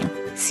listening.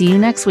 See you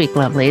next week,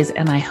 lovelies,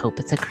 and I hope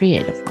it's a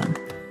creative one.